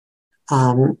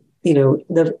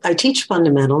 I teach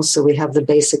fundamentals. So we have the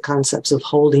basic concepts of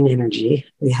holding energy.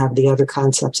 We have the other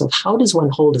concepts of how does one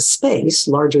hold a space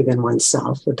larger than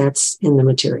oneself, but that's in the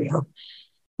material.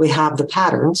 We have the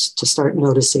patterns to start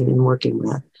noticing and working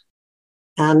with.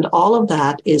 And all of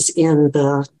that is in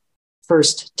the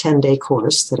first 10-day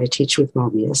course that I teach with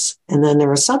Mobius. And then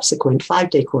there are subsequent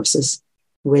 5-day courses,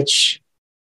 which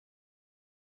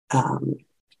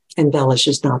embellish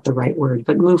is not the right word,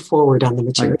 but move forward on the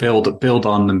material. Like build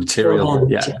on the material.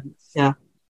 Yeah.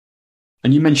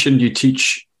 And you mentioned you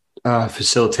teach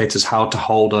facilitators how to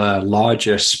hold a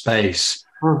larger space.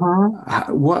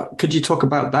 What could you talk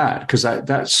about that? Because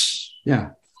that's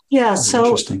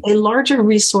so a larger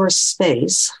resource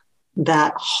space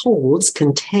that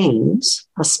contains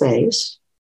a space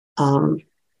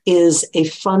is a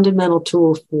fundamental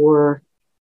tool for,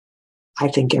 I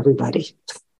think, everybody.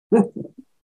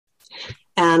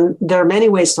 And there are many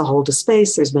ways to hold a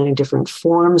space. There's many different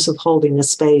forms of holding a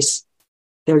space.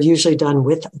 They're usually done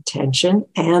with attention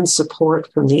and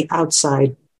support from the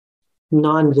outside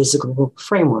non-visible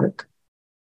framework,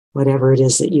 whatever it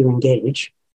is that you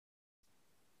engage.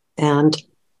 And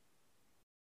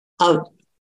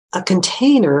A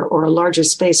container or a larger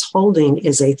space holding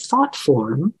is a thought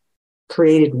form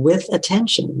created with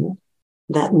attention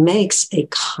that makes a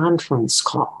conference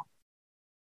call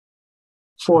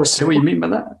for support. What you mean by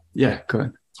that? Yeah, go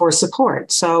ahead. For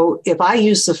support. So if I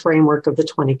use the framework of the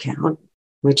 20 count,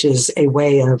 which is a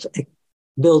way of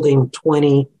building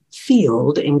 20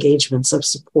 field engagements of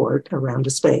support around a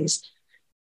space,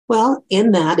 well,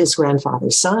 in that is grandfather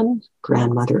sun,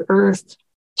 grandmother earth,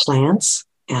 plants,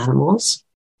 animals,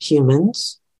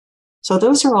 humans. So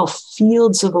those are all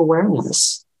fields of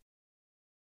awareness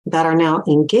that are now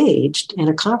engaged in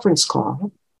a conference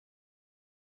call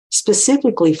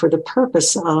specifically for the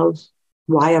purpose of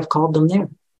why I've called them there.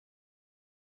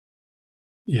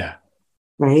 Yeah.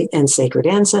 Right? And sacred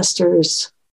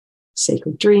ancestors,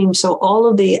 sacred dreams. So all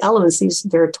of the elements,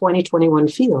 there are 21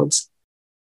 fields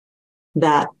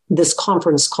that this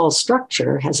conference call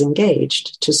structure has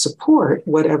engaged to support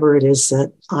whatever it is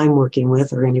that I'm working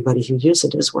with or anybody who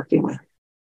uses it is working with.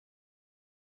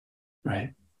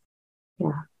 Right.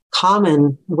 Yeah.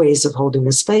 Common ways of holding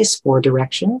a space: 4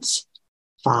 directions,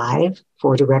 5,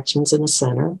 4 directions in the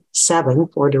center, 7,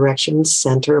 4 directions,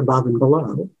 center, above and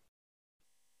below.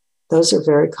 Those are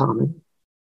very common.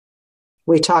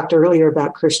 We talked earlier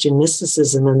about Christian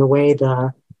mysticism and the way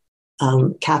the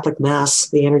Catholic Mass,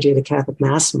 the energy of the Catholic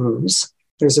Mass moves.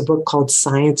 There's a book called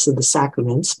Science of the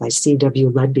Sacraments by C.W.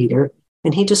 Leadbeater,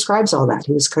 and he describes all that.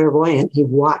 He was clairvoyant. He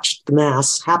watched the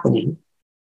Mass happening,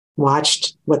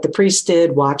 watched what the priest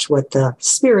did, watched what the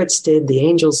spirits did, the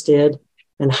angels did,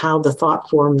 and how the thought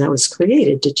form that was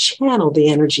created to channel the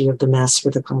energy of the Mass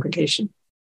for the congregation.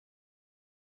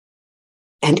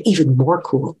 And even more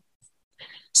cool.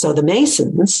 So the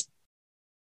Masons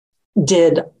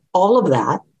did all of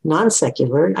that,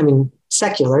 secular,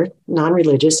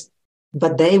 non-religious,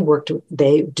 but they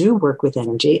do work with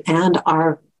energy. And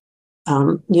our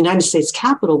United States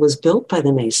Capitol was built by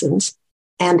the Masons,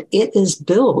 and it is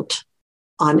built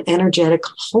on energetic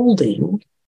holding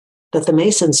that the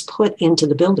Masons put into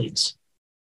the buildings.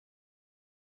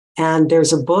 And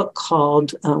there's a book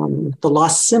called The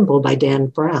Lost Symbol by Dan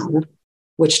Brown,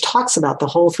 which talks about the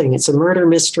whole thing. It's a murder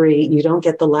mystery. You don't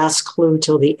get the last clue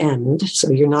till the end, so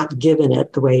you're not given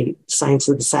it the way Science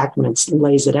of the Sacraments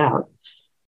lays it out.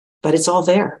 But it's all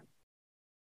there.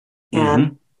 Mm-hmm.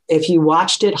 And if you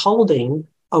watched it holding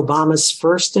Obama's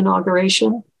first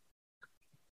inauguration,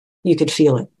 you could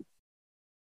feel it.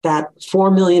 That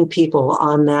 4 million people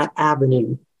on that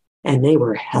avenue, and they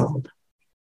were held.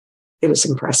 It was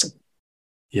impressive.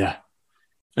 Yeah.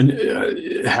 And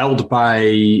held by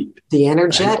the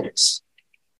energetics.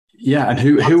 Yeah, and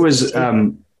who was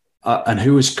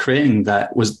creating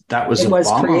that? Was it was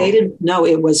Obama? Created? No,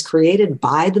 it was created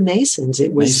by the Masons.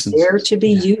 It was there to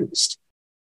be used.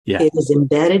 Yeah, it is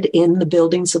embedded in the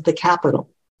buildings of the Capitol.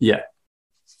 Yeah,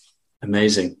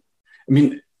 amazing. I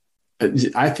mean,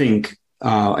 I think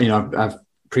I've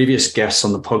previous guests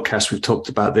on the podcast. We've talked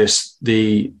about this: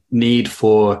 the need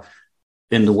for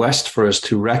in the West for us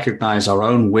to recognize our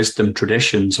own wisdom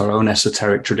traditions, our own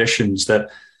esoteric traditions that,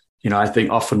 I think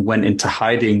often went into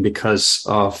hiding because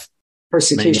of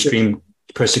mainstream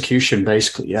persecution,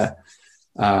 basically. Yeah.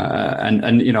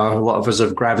 And a lot of us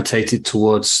have gravitated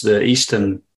towards the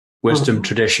Eastern wisdom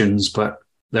traditions, but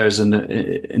there's an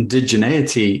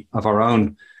indigeneity of our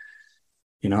own,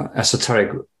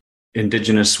 esoteric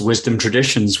indigenous wisdom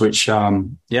traditions, which, I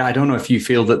don't know if you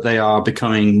feel that they are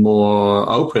becoming more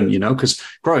open, because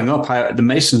growing up, the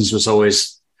Masons was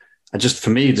always,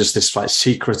 for me, just this like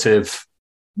secretive,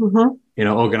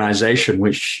 organization,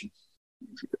 which,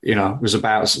 was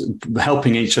about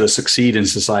helping each other succeed in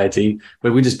society,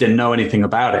 but we just didn't know anything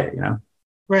about it,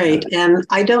 Right. And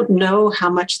I don't know how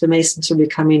much the Masons are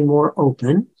becoming more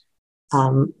open,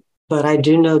 but I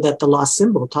do know that the Lost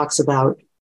Symbol talks about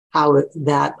how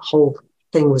that whole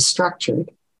thing was structured.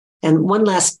 And one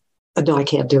last, no, I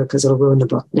can't do it because it'll ruin the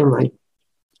book. Never mind.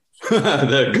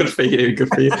 Good for you. Good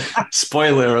for you.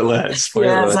 Spoiler alert.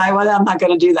 Yes, I'm not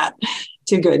going to do that.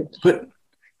 Too good. But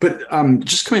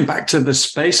just coming back to the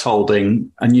space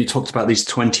holding, and you talked about these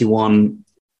 21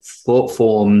 thought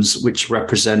forms which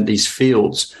represent these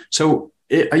fields. So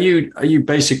are you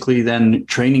basically then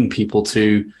training people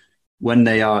to, when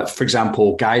they are, for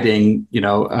example, guiding,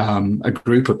 a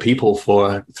group of people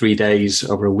for 3 days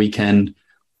over a weekend,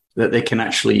 that they can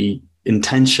actually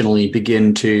intentionally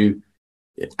begin to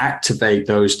activate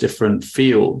those different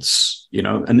fields,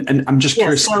 and I'm just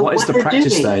curious, so what is the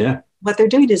practice there? Yeah. What they're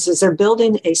doing is they're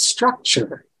building a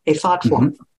structure, a thought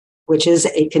form, which is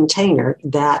a container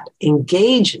that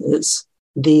engages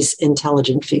these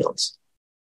intelligent fields.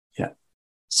 Yeah.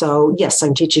 So yes,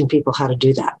 I'm teaching people how to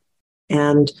do that.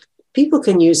 And people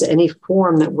can use any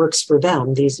form that works for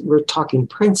them. We're talking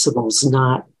principles,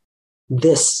 not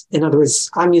this. In other words,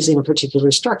 I'm using a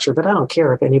particular structure, but I don't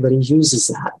care if anybody uses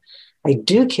that. I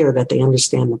do care that they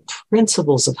understand the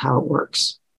principles of how it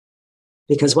works.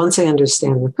 Because once they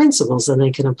understand the principles, then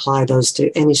they can apply those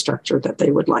to any structure that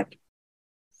they would like.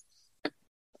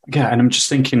 Yeah, and I'm just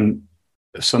thinking,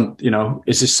 is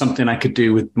this something I could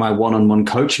do with my one-on-one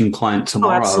coaching client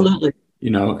tomorrow? Oh, absolutely.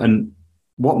 And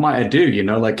what might I do?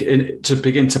 To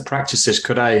begin to practice this,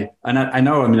 could I? And I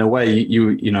know, in a way,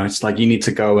 it's like you need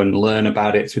to go and learn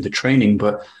about it through the training,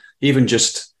 but even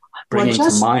just bringing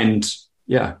to mind,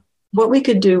 yeah. What we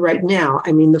could do right now,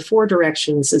 the 4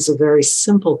 directions is a very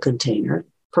simple container,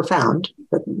 profound,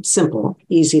 but simple,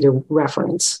 easy to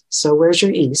reference. So where's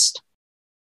your east?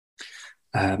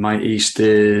 My east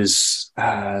is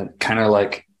kind of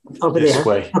like over this there.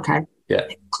 way. Okay. Yeah.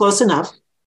 Close enough.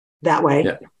 That way.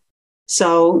 Yeah.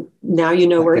 So now you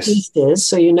know where east is.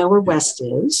 So you know where west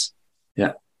is.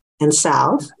 Yeah. And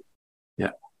south.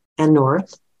 Yeah. And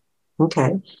north.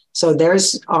 Okay. So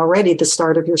there's already the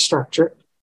start of your structure.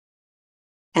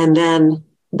 And then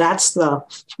that's the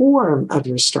form of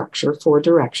your structure, 4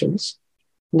 directions.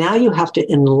 Now you have to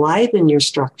enliven your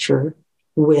structure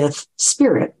with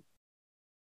spirit.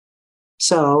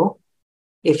 So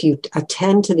if you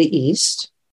attend to the east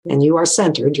and you are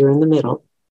centered, you're in the middle.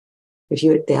 If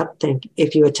you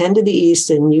attend to the east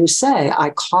and you say,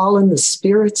 I call in the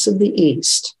spirits of the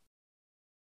east,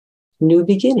 new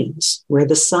beginnings, where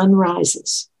the sun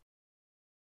rises.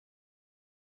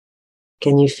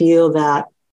 Can you feel that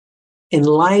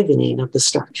enlivening of the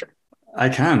structure? I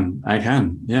can.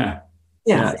 Yeah.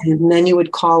 Yeah. And then you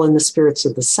would call in the spirits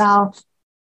of the south,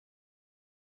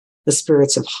 the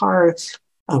spirits of hearth,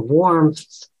 of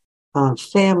warmth, of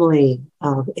family,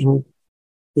 there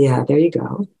you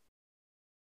go.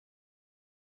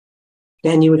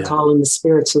 Then you would call in the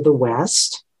spirits of the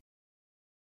west,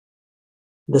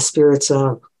 the spirits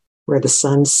of where the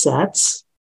sun sets,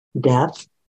 death,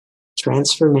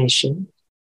 transformation,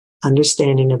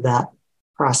 understanding of that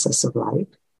process of life,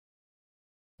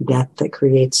 death that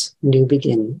creates new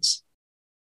beginnings.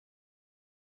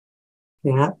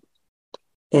 Yeah.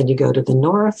 Then you go to the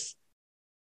north.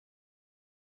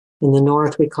 In the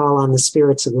north, we call on the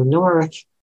spirits of the north,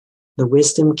 the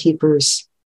wisdom keepers,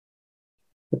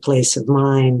 the place of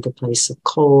mind, the place of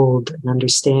cold and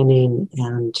understanding.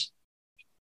 And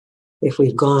if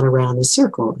we've gone around the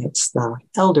circle, it's the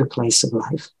elder place of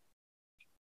life.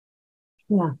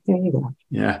 Yeah, there you go.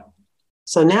 Yeah.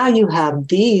 So now you have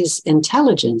these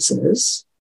intelligences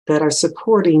that are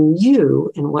supporting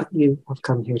you in what you have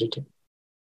come here to do.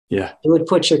 Yeah. You would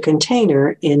put your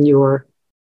container in your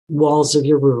walls of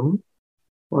your room,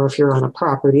 or if you're on a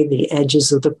property, the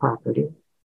edges of the property.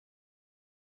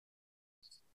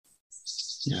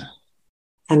 Yeah.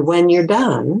 And when you're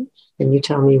done, and you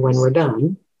tell me when we're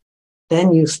done,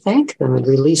 then you thank them and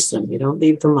release them. You don't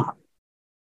leave them up.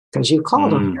 Because you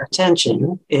called on their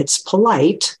attention. It's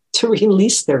polite to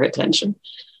release their attention.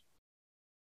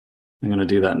 I'm going to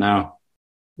do that now.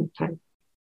 Okay.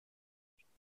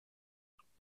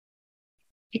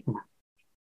 Yeah.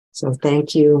 So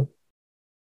thank you.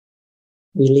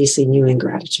 Releasing you in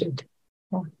gratitude.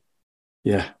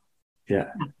 Yeah.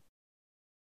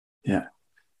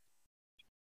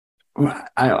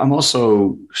 I'm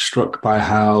also struck by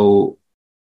how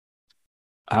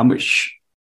much,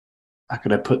 how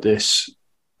could I put this?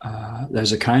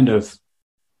 There's a kind of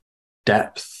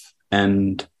depth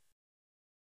and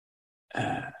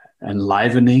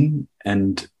enlivening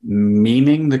and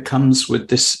meaning that comes with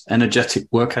this energetic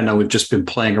work. I know we've just been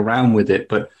playing around with it,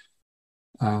 but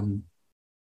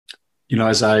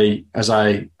as I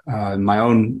my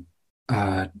own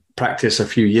practice a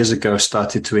few years ago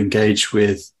started to engage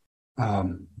with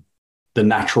the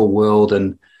natural world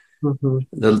and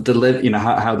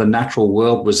how the natural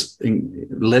world was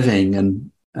living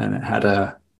and it had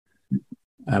a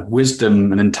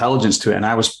wisdom and intelligence to it, and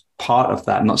I was part of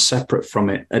that, not separate from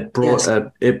it. It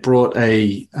brought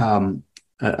a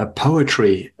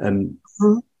poetry and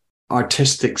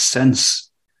artistic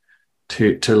sense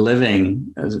to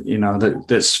living,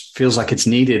 that feels like it's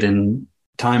needed in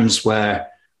times where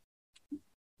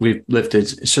we've lived.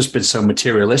 It's just been so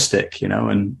materialistic,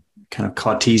 and kind of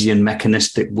Cartesian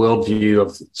mechanistic worldview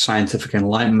of scientific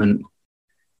enlightenment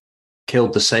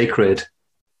killed the sacred.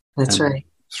 That's right.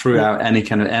 Threw out any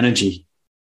kind of energy.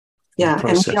 Yeah,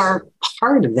 and we are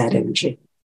part of that energy.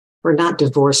 We're not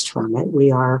divorced from it.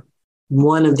 We are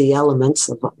one of the elements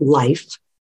of life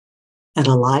and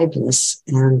aliveness.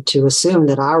 And to assume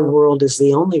that our world is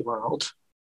the only world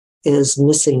is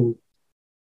missing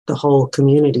the whole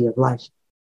community of life.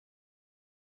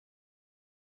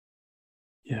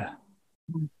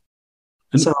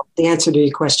 So the answer to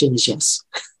your question is yes.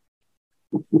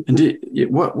 And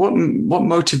what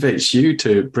motivates you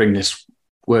to bring this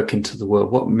work into the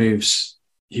world? What moves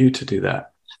you to do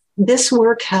that? This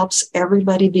work helps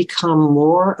everybody become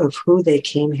more of who they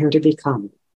came here to become.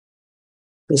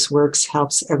 This work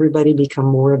helps everybody become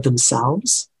more of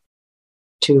themselves,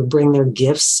 to bring their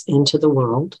gifts into the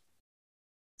world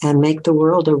and make the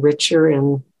world a richer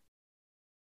and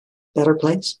better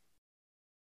place.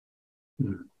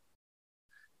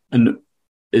 And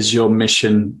is your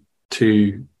mission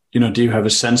to, do you have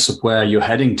a sense of where you're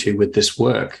heading to with this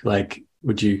work? Like,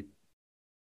 would you?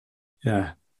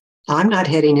 Yeah. I'm not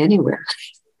heading anywhere.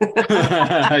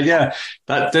 Yeah,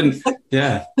 that didn't.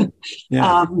 Yeah.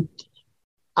 Yeah.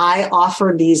 I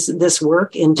offer this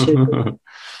work into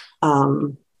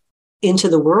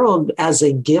the world as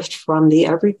a gift from the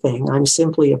everything. I'm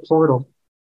simply a portal.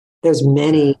 There's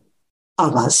many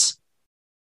of us,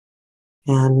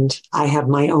 and I have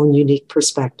my own unique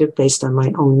perspective based on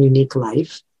my own unique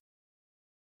life.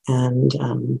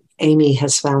 And Amy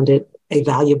has found it a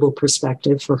valuable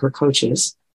perspective for her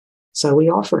coaches. So we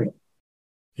offer it.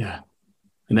 Yeah.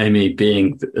 And Amy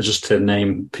being, just to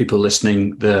name people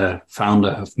listening, the founder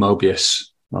of Mobius,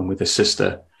 along with his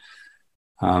sister.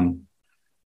 Well,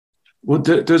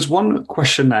 there's one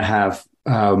question I have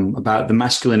about the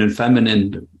masculine and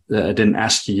feminine that I didn't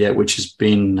ask you yet, which has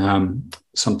been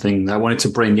something that I wanted to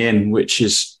bring in, which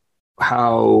is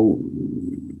how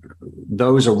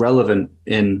those are relevant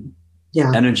in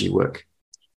energy work.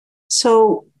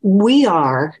 So we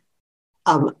are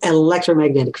an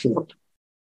electromagnetic field.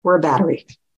 We're a battery.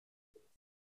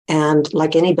 And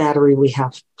like any battery, we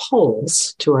have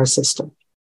poles to our system.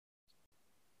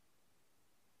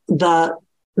 The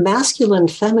masculine,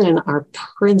 feminine are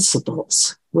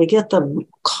principles. We get them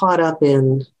caught up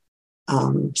in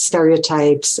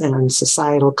stereotypes and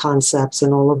societal concepts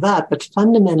and all of that, but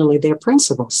fundamentally they're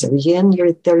principles. They're yin,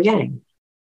 they're yang.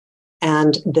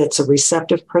 And that's a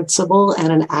receptive principle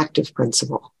and an active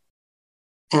principle.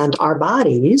 And our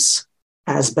bodies,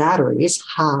 as batteries,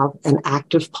 have an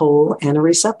active pole and a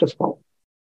receptive pole.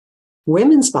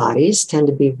 Women's bodies tend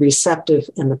to be receptive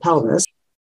in the pelvis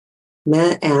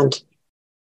and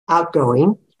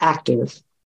outgoing, active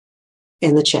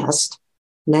in the chest.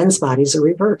 Men's bodies are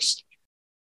reversed.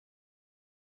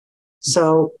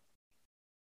 So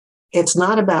it's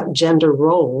not about gender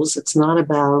roles. It's not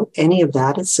about any of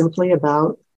that. It's simply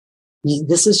about,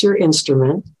 this is your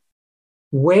instrument.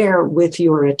 Where, with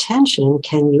your attention,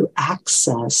 can you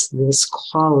access this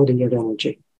quality of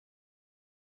energy?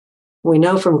 We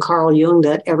know from Carl Jung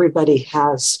that everybody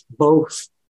has both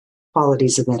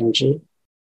qualities of energy,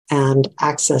 and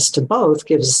access to both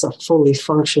gives us a fully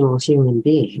functional human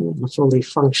being, a fully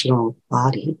functional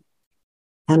body.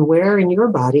 And where in your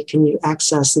body can you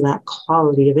access that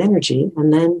quality of energy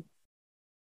and then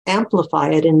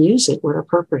amplify it and use it where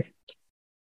appropriate?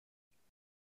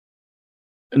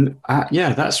 And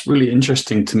that's really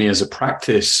interesting to me as a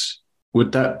practice.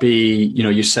 Would that be,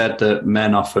 you said that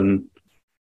men often,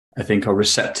 I think, are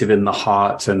receptive in the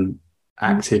heart and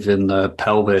active in the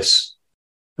pelvis,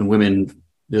 and women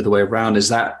the other way around. Is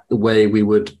that the way we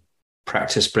would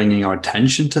practice bringing our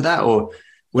attention to that? Or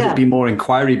would it be more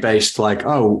inquiry-based, like,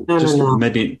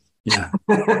 maybe... Yeah.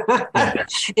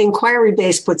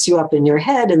 Inquiry-based puts you up in your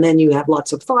head, and then you have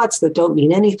lots of thoughts that don't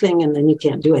mean anything, and then you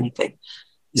can't do anything.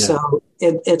 Yeah. So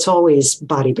it's always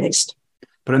body-based.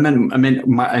 But I mean,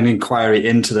 an inquiry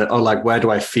into where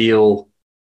do I feel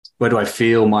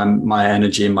my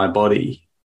energy in my body?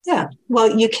 Yeah,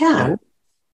 well, you can. Yeah.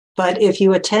 But if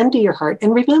you attend to your heart,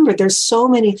 and remember, there's so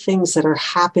many things that are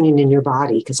happening in your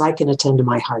body, because I can attend to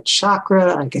my heart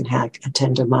chakra, I can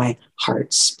attend to my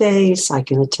heart space, I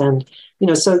can attend,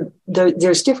 so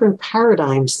there's different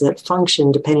paradigms that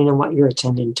function depending on what you're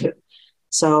attending to.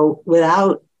 So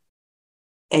without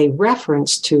a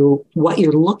reference to what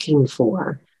you're looking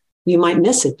for, you might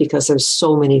miss it because there's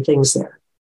so many things there.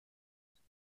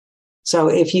 So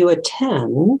if you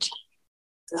attend,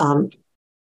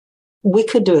 we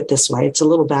could do it this way. It's a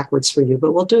little backwards for you,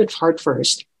 but we'll do it heart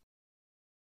first.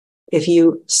 If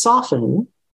you soften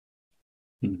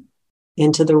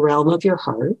into the realm of your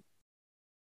heart,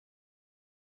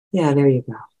 yeah, there you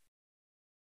go.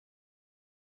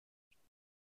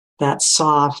 That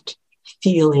soft,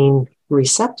 feeling,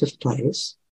 receptive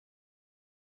place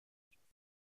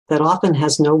that often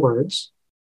has no words,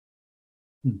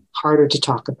 harder to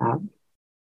talk about.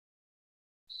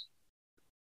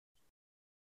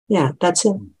 Yeah, that's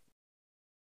it.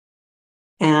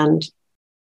 And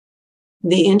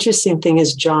the interesting thing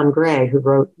is John Gray, who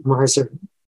wrote Mars or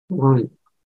Woman,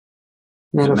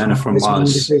 Men are from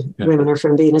Mars. Women are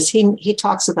from Venus. He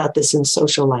talks about this in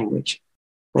social language,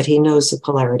 but he knows the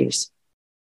polarities.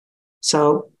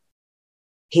 So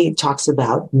he talks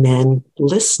about men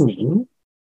listening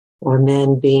or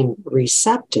men being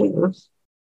receptive.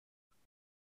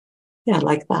 Yeah,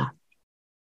 like that.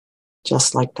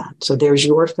 Just like that. So there's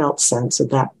your felt sense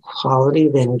of that quality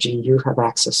of energy you have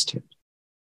access to.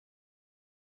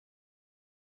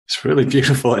 It's really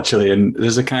beautiful, actually. And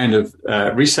there's a kind of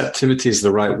receptivity is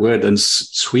the right word, and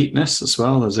sweetness as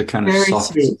well. There's a kind of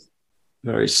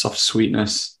very soft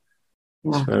sweetness.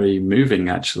 Yeah. It's very moving,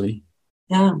 actually.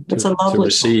 Yeah, it's a lovely to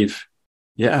receive.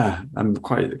 Thing. Yeah, I'm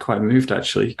quite moved,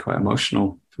 actually, quite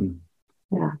emotional from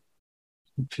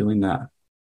feeling that.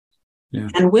 Yeah.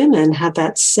 And women have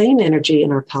that same energy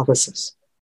in our pelvises.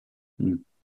 Mm.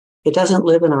 It doesn't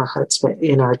live in our heart space,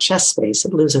 in our chest space.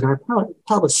 It lives in our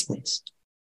pelvis space.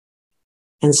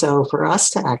 And so for us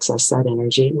to access that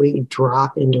energy, we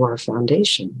drop into our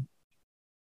foundation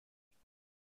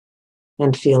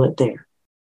and feel it there.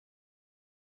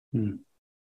 Mm.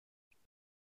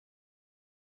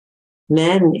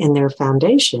 Men in their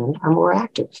foundation are more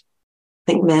active.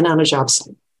 Think men on a job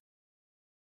site.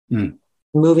 Mm.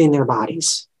 Moving their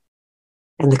bodies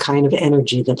and the kind of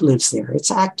energy that lives there.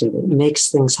 It's active. It makes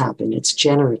things happen. It's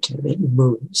generative. It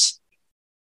moves.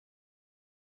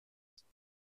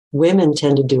 Women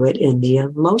tend to do it in the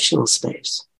emotional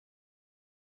space.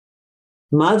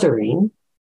 Mothering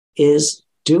is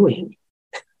doing.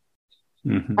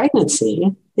 Mm-hmm.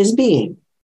 Pregnancy is being.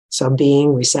 So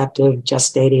being, receptive,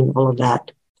 gestating, all of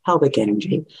that pelvic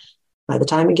energy. By the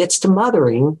time it gets to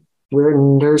mothering, we're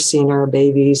nursing our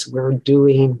babies, we're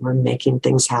making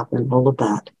things happen, all of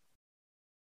that.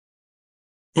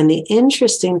 And the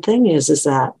interesting thing is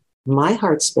that my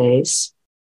heart space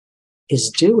is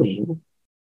doing,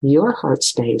 your heart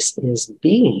space is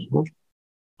being.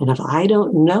 And if I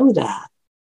don't know that,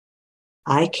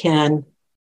 I can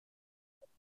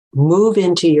move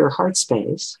into your heart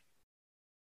space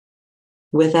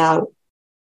without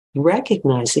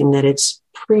recognizing that it's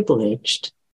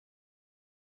privileged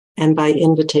and by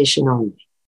invitation only.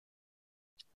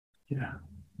 Yeah.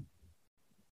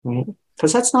 Right?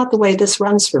 Because that's not the way this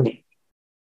runs for me.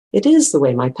 It is the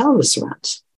way my pelvis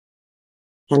runs.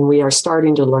 And we are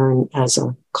starting to learn as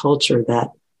a culture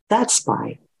that that's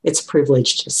by its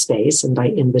privileged space and by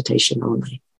invitation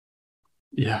only.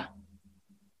 Yeah.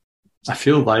 I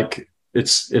feel like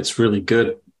it's really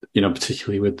good,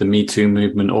 particularly with the Me Too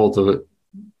movement, all the,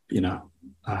 the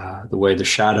way the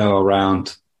shadow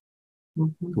around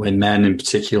when men in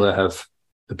particular have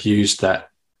abused that,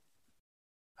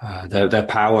 their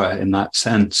power in that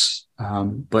sense.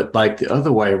 But like the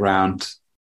other way around,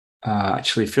 I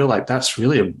actually feel like that's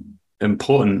really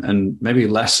important and maybe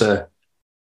lesser.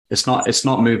 It's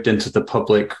not moved into the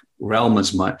public realm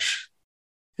as much.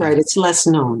 Right. It's less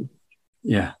known.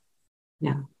 Yeah.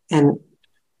 Yeah. And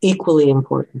equally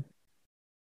important.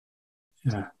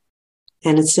 Yeah.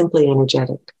 And it's simply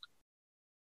energetic.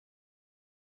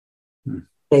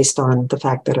 Based on the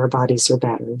fact that our bodies are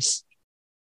batteries.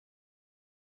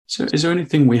 So is there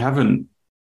anything we haven't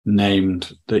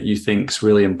named that you think is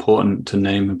really important to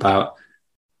name about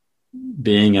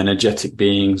being energetic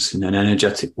beings in an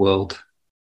energetic world?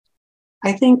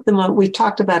 I think we've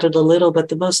talked about it a little, but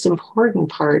the most important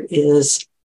part is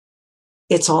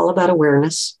it's all about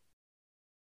awareness.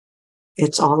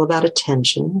 It's all about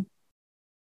attention.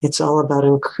 It's all about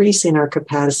increasing our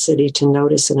capacity to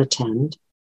notice and attend.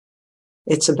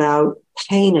 It's about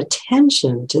paying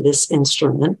attention to this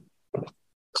instrument,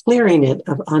 clearing it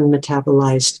of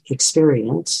unmetabolized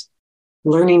experience,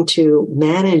 learning to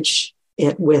manage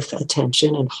it with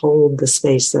attention and hold the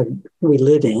space that we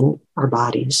live in, our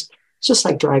bodies. It's just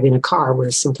like driving a car. We're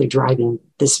simply driving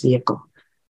this vehicle.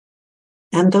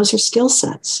 And those are skill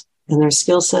sets. And they're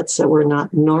skill sets that we're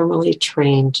not normally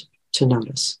trained to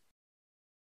notice.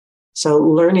 So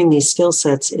learning these skill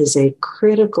sets is a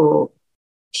critical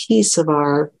piece of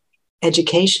our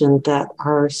education that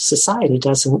our society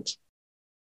doesn't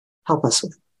help us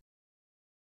with.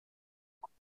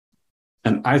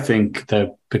 And I think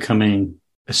they're becoming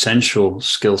essential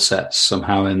skill sets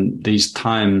somehow in these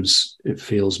times. It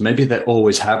feels maybe they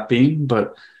always have been,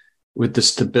 but with the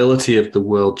stability of the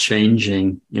world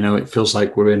changing, it feels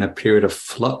like we're in a period of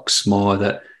flux more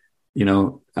that,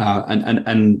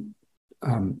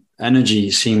 energy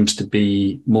seems to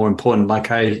be more important. Like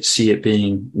I see it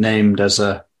being named as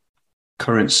a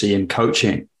currency in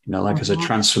coaching, as a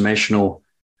transformational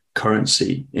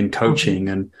currency in coaching.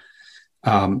 And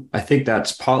I think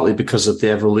that's partly because of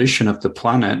the evolution of the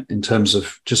planet in terms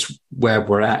of just where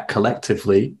we're at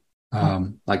collectively,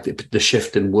 like the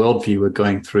shift in worldview we're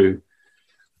going through.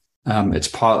 It's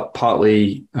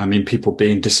partly, I mean, people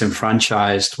being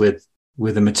disenfranchised with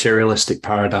a materialistic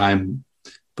paradigm,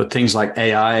 but things like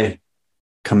AI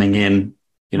coming in,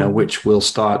 which will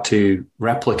start to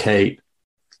replicate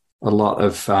a lot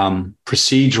of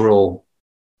procedural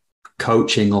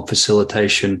coaching or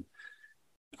facilitation,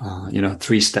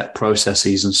 3-step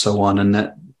processes and so on. And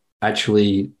that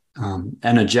actually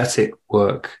energetic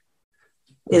work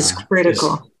is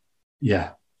critical.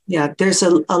 Yeah. There's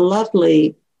a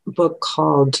lovely book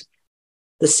called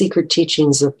The Secret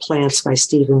Teachings of Plants by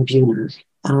Stephen Buhner.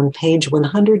 On page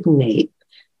 108,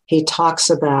 he talks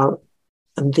about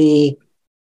the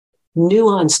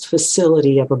nuanced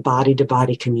facility of a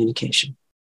body-to-body communication.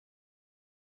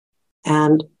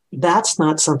 And that's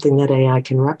not something that AI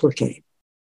can replicate.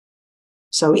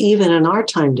 So even in our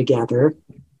time together,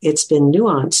 it's been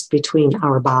nuanced between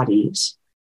our bodies,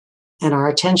 and our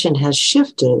attention has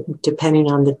shifted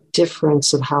depending on the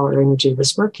difference of how our energy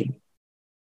was working.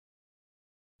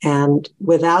 And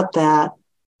without that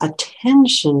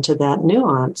attention to that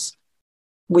nuance,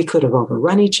 we could have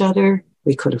overrun each other.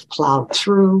 We could have plowed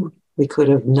through. We could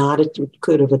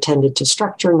have attended to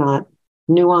structure, not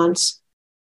nuance.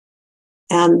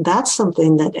 And that's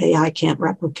something that AI can't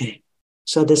replicate.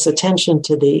 So this attention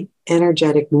to the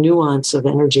energetic nuance of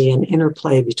energy and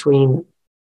interplay between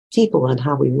people and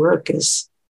how we work is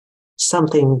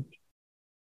something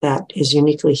that is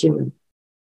uniquely human.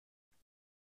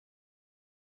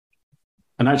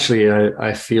 And actually,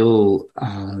 I feel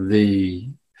the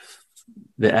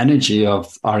energy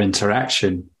of our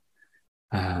interaction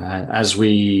as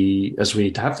we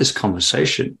have this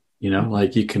conversation.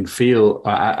 Like you can feel,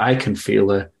 I can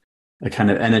feel a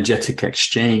kind of energetic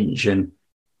exchange and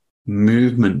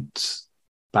movement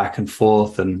back and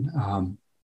forth, and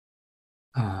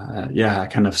a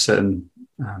kind of certain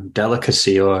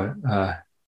delicacy or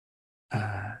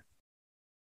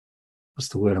what's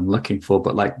the word I'm looking for?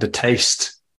 But like the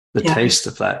taste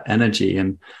of that energy.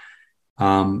 And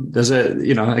there's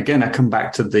again, I come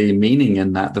back to the meaning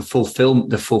in that, the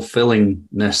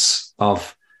fulfillingness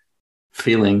of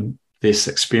feeling this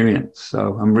experience.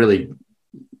 So I'm really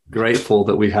grateful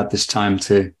that we had this time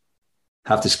to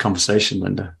have this conversation,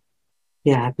 Lynda.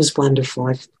 Yeah, it was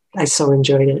wonderful. I so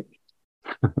enjoyed it.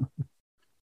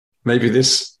 Maybe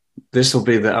this will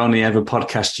be the only ever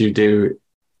podcast you do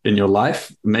in your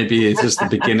life. Maybe it's just the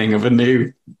beginning of a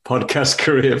new podcast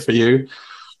career for you.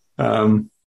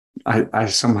 I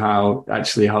somehow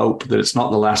actually hope that it's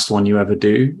not the last one you ever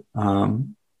do,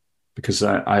 because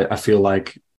I feel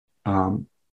like, we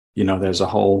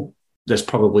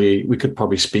could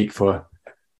probably speak for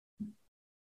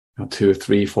 2 or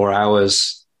 3, 4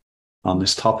 hours on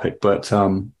this topic. But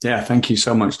thank you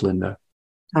so much, Lynda.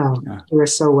 Oh, you're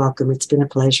so welcome. It's been a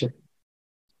pleasure.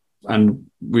 And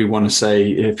we want to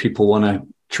say, if people want to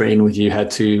train with you,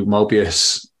 head to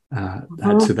Mobius,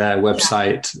 head to their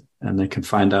website, and they can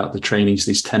find out the trainings,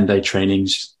 these 10-day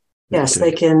trainings. Yes,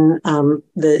 they can.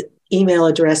 The email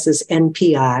address is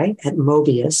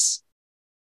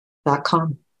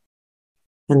npi@mobius.com,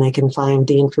 and they can find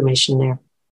the information there.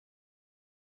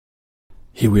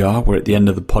 Here we are. We're at the end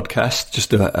of the podcast.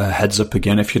 Just a heads up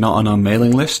again, if you're not on our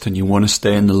mailing list and you want to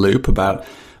stay in the loop about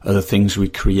other things we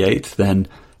create, then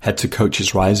head to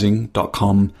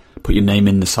coachesrising.com, put your name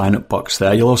in the sign-up box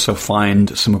there. You'll also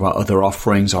find some of our other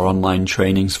offerings, our online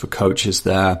trainings for coaches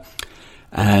there.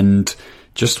 And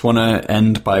just want to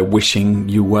end by wishing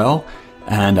you well,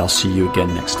 and I'll see you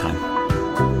again next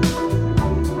time.